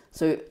lives.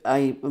 So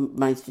I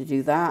managed to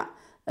do that.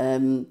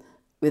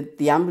 With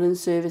the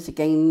ambulance service,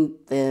 again,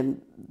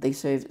 they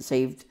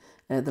saved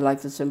the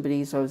life of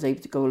somebody. So I was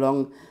able to go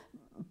along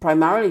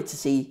primarily to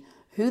see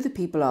who the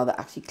people are that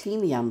actually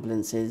clean the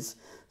ambulances.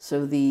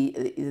 So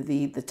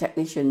the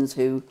technicians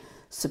who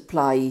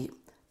supply,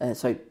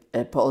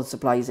 put all the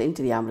supplies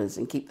into the ambulance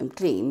and keep them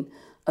clean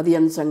are the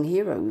unsung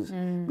heroes.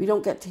 We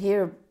don't get to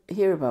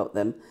hear about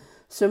them.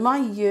 So my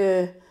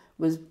year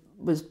was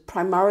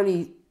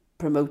primarily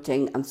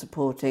promoting and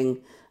supporting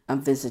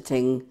and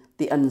visiting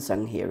the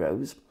unsung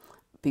heroes,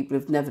 people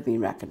who've never been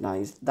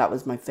recognised. That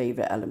was my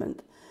favourite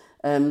element.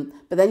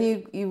 But then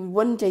you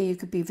one day you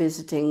could be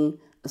visiting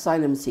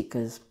asylum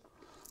seekers,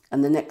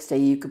 and the next day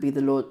you could be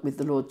with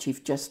the Lord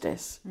Chief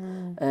Justice.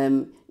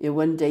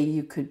 One day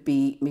you could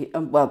be,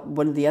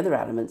 one of the other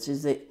elements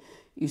is that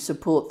you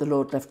support the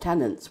Lord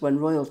Lieutenants when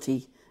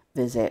royalty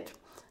visit.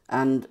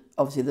 And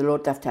obviously the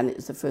Lord Lieutenant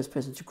is the first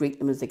person to greet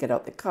them as they get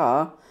out the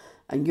car,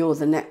 and you're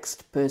the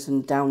next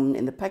person down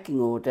in the pecking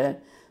order,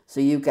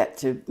 so you get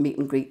to meet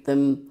and greet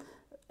them,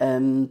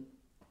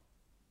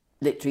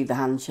 literally the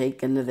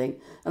handshake and the thing.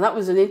 And that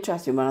was an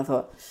interesting one. I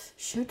thought,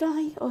 should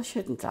I or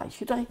shouldn't I?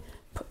 Should I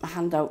put my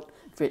hand out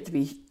for it to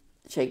be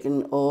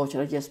shaken, or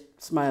should I just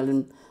smile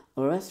and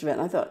all the rest of it?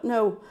 And I thought,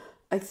 no,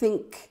 I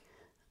think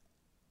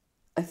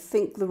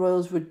the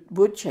royals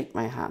would shake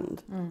my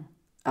hand, and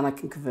I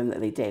can confirm that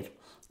they did,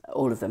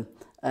 all of them.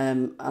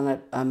 And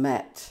I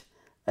met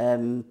a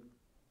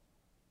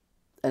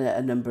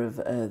number of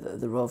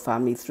the royal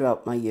family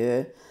throughout my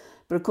year.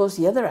 But of course,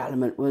 the other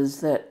element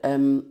was that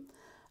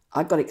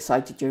I got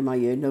excited during my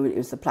year knowing it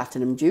was the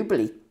Platinum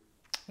Jubilee.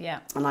 Yeah.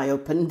 And I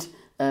opened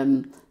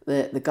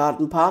the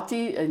garden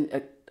party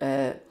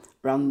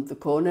around the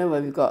corner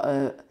where we've got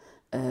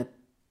a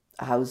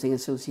housing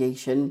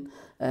association,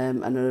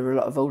 and there were a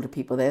lot of older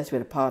people there, so we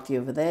had a party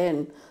over there,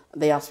 and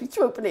they asked me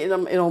to open it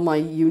in all my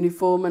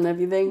uniform and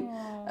everything.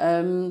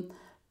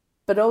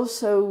 But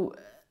also,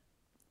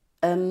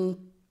 sorry,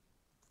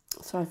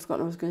 I forgot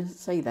what I was going to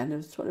say then. I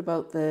was talking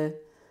about the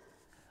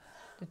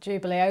The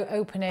Jubilee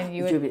opening,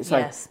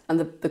 yes. And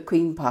the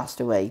Queen passed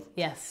away.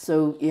 Yes.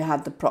 So you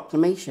had the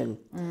proclamation.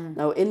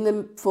 Now, in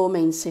the 4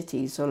 main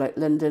cities, so like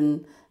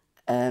London,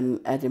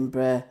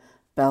 Edinburgh,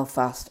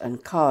 Belfast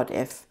and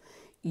Cardiff,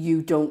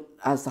 you don't,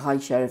 as the High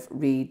Sheriff,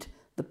 read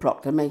the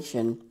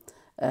proclamation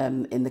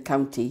in the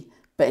county,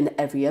 but in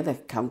every other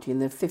county, in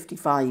the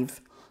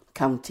 55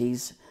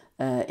 counties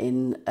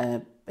in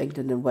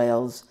England and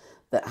Wales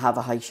that have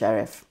a High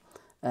Sheriff,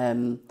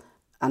 and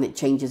it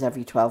changes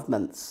every 12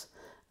 months.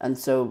 And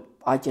so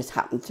I just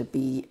happened to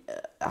be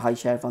a High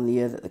Sheriff on the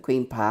year that the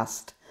Queen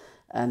passed,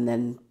 and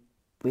then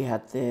we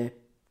had the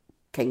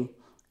King,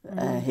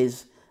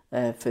 his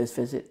first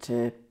visit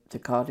to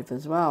Cardiff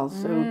as well.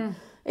 So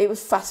it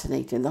was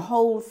fascinating. The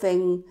whole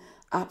thing,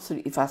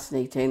 absolutely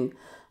fascinating.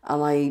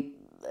 And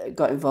I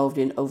got involved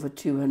in over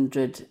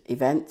 200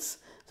 events,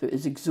 so it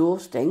was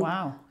exhausting.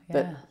 Wow!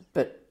 Yeah.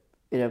 But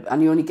you know,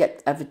 and you only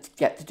ever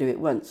get to do it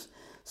once.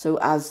 So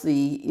as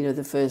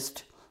the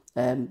first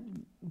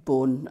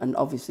born and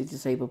obviously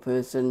disabled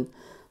person,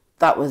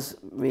 that was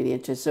really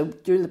interesting. So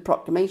during the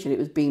proclamation, it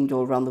was beamed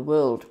all around the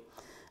world,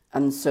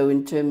 and so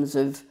in terms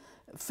of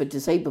for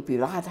disabled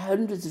people, I had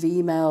hundreds of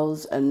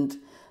emails and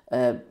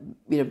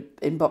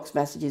inbox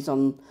messages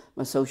on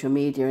my social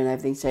media and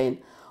everything saying,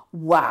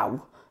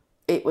 "Wow,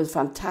 it was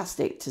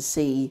fantastic to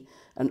see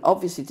an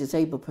obviously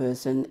disabled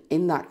person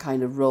in that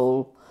kind of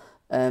role,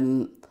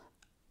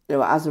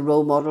 as a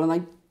role model." And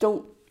I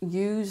don't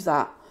use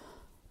that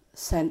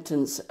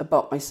sentence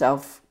about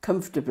myself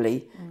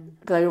comfortably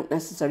because I don't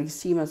necessarily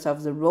see myself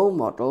as a role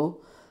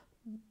model,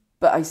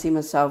 but I see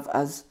myself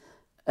as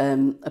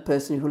a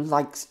person who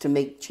likes to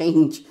make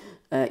change,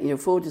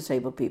 for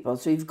disabled people.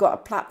 So you've got a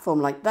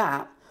platform like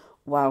that.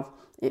 Wow,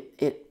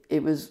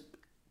 it was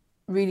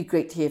really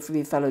great to hear from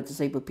your fellow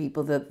disabled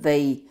people that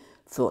they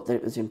thought that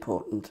it was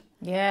important.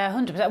 Yeah,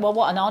 100%. Well,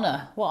 what an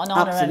honour. What an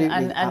honour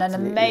and an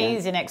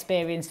amazing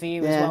experience for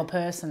you as well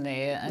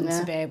personally, and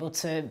to be able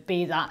to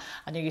be that.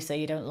 I know you say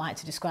you don't like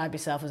to describe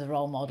yourself as a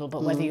role model,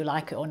 but whether you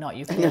like it or not,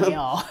 you clearly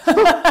are.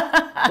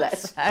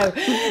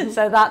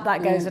 so that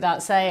goes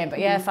without saying. But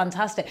yeah,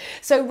 fantastic.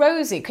 So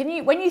Rosie,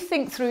 when you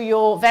think through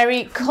your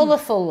very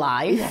colourful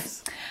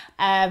life,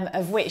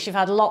 of which you've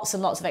had lots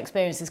and lots of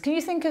experiences, can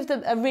you think of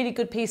a really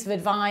good piece of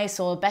advice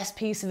or the best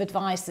piece of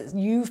advice that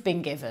you've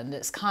been given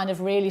that's kind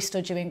of really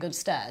stood you in good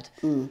stead?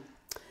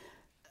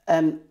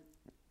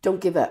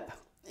 Don't give up.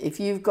 If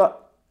you've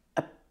got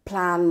a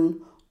plan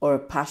or a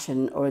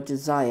passion or a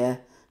desire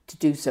to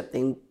do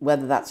something,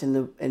 whether that's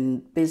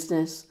in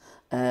business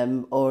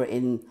or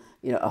in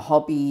a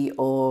hobby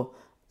or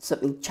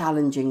something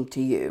challenging to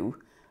you,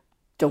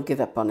 don't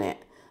give up on it,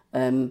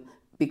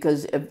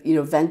 because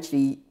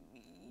eventually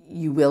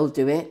you will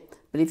do it.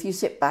 But if you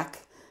sit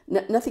back,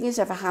 nothing is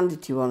ever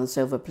handed to you on a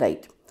silver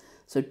plate.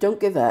 So don't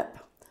give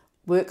up.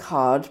 Work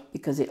hard,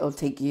 because it'll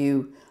take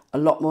you a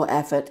lot more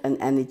effort and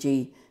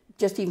energy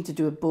just even to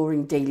do a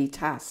boring daily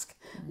task,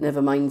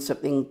 never mind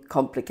something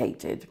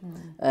complicated.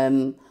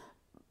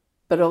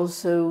 But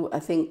also, I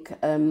think,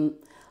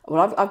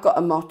 I've got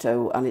a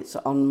motto, and it's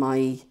on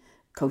my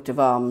coat of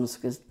arms,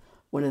 because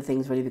one of the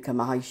things when you become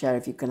a High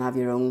Sheriff, you can have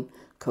your own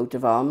coat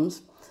of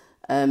arms.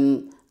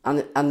 And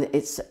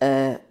it's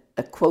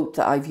a quote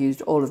that I've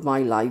used all of my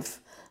life,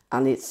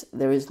 and it's,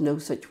 "There is no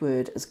such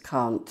word as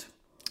can't."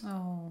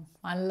 Oh,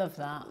 I love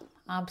that.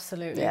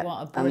 Absolutely. Yeah.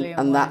 What a brilliant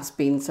and one. That's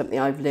been something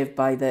I've lived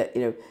by, that,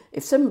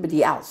 if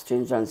somebody else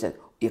turns around and says,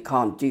 "You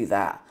can't do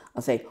that,"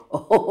 I'll say,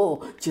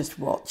 "Oh, just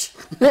watch."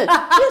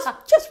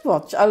 just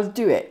watch. I'll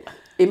do it.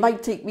 It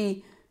might take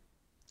me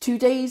 2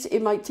 days,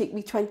 it might take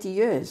me 20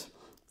 years,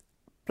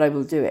 but I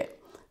will do it.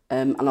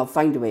 And I'll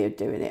find a way of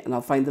doing it, and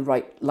I'll find the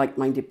right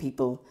like-minded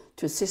people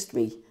to assist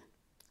me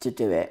to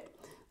do it.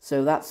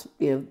 So that's,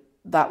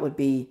 that would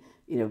be,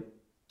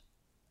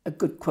 a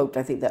good quote,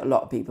 I think, that a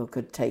lot of people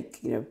could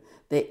take.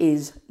 There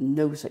is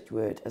no such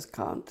word as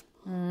can't.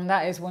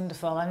 That is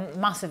wonderful and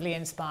massively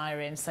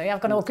inspiring. So I've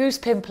got all goose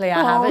pimply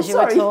as you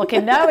were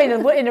talking. No,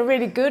 in a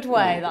really good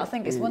way. I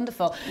think it's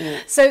wonderful. Yeah.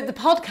 So the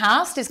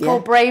podcast is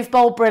called Brave,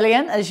 Bold,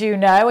 Brilliant, as you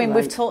know, and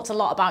we've talked a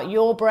lot about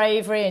your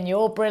bravery and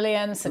your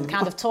brilliance, and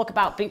kind of talk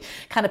about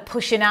kind of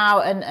pushing out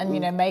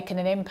and making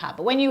an impact.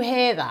 But when you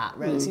hear that,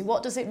 Rosie,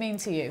 what does it mean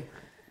to you?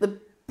 The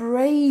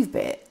brave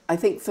bit, I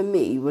think, for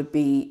me would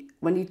be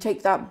when you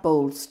take that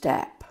bold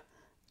step.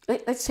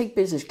 Let's take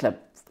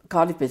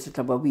Cardiff Business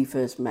Club, where we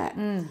first met.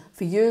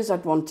 For years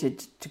I'd wanted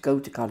to go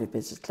to Cardiff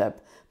Business Club,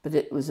 but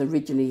it was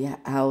originally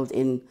held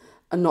in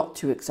a not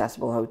too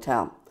accessible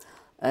hotel.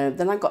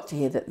 Then I got to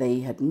hear that they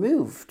had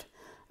moved.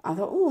 I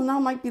thought, now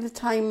might be the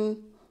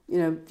time,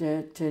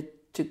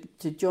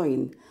 to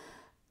join.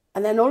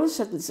 And then all of a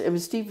sudden,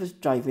 Steve was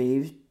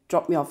driving, he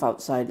dropped me off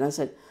outside, and I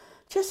said,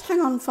 "Just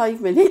hang on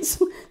 5 minutes,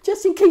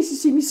 just in case you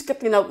see me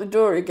scuttling out the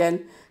door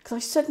again." Because I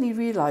suddenly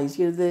realised,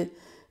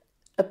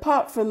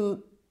 apart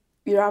from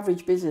your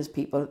average business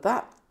people, at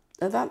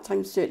that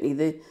time, certainly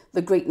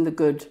the great and the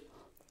good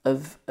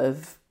of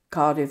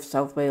Cardiff,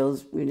 South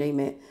Wales, you name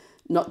it,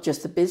 not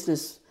just the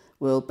business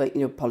world, but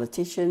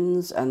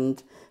politicians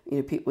and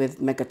people with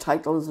mega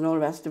titles and all the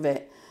rest of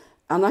it.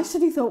 And I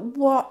suddenly thought,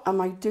 what am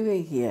I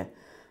doing here?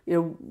 You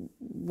know,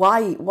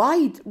 why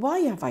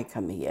have I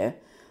come here?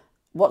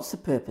 What's the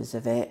purpose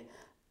of it?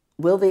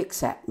 Will they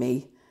accept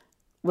me?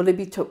 Will they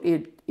be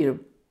totally,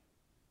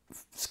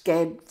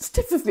 scared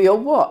stiff of me or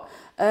what?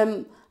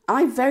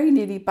 I very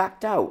nearly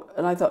backed out,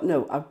 and I thought,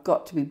 no, I've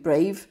got to be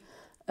brave,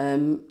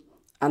 and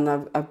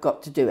I've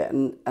got to do it,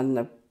 and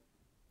I've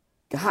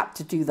had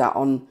to do that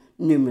on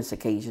numerous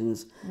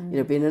occasions.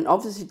 Being an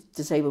obviously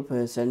disabled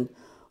person,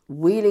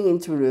 wheeling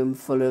into a room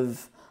full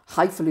of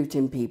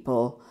highfalutin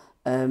people,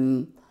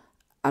 and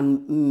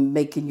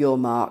making your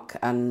mark,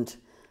 and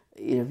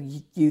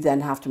you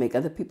then have to make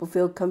other people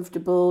feel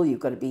comfortable. You've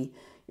got to be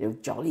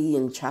jolly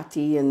and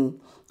chatty and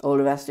all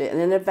the rest of it. And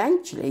then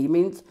eventually,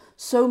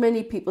 so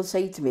many people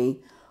say to me,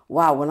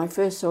 wow, when I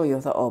first saw you, I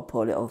thought, oh,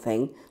 poor little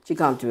thing, she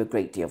can't do a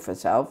great deal for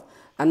herself.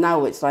 And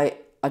now it's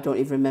like, I don't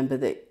even remember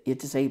that you're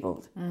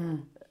disabled.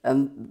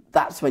 And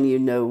that's when you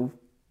know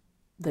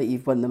that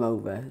you've won them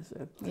over.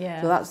 So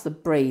that's the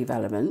brave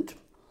element.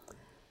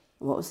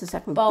 What was the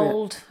second?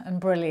 Bold and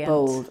brilliant.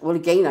 Bold. Well,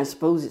 again, I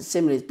suppose it's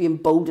similar. It's being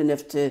bold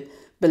enough to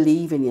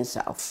believe in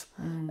yourself.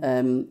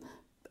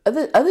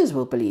 Others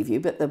will believe you,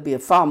 but there'll be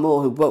far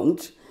more who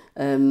won't.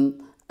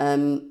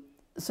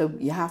 So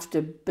you have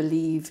to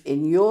believe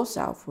in your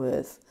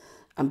self-worth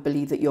and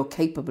believe that you're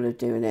capable of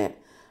doing it.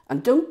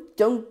 And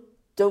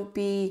don't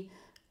be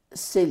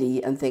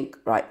silly and think,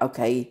 right,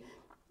 okay,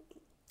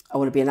 I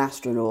want to be an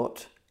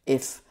astronaut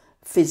if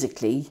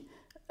physically,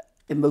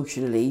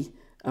 emotionally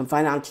and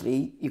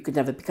financially you could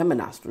never become an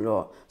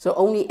astronaut. So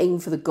only aim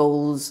for the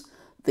goals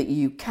that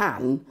you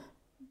can,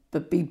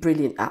 but be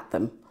brilliant at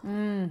them.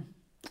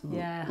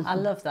 Yeah, I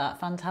love that.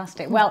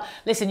 Fantastic. Well,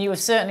 listen, you have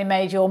certainly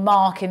made your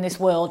mark in this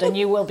world, and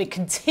you will be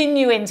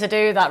continuing to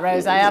do that,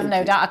 Rose. I have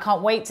no doubt. I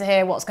can't wait to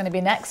hear what's going to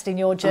be next in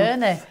your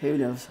journey. Who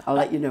knows? I'll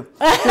let you know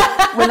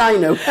when I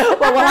know.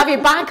 Well, we'll have you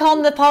back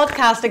on the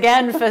podcast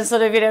again for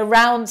sort of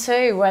round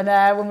 2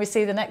 when we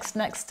see the next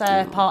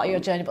part of your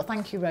journey. But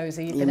thank you,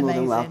 Rosie. You've been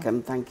amazing. You're more than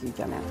welcome. Thank you,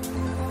 Janet.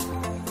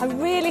 I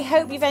really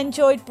hope you've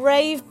enjoyed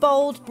Brave,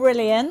 Bold,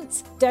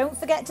 Brilliant. Don't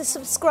forget to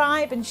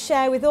subscribe and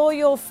share with all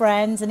your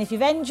friends. And if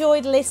you've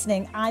enjoyed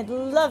listening, I'd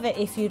love it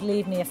if you'd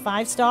leave me a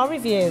 5-star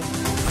review.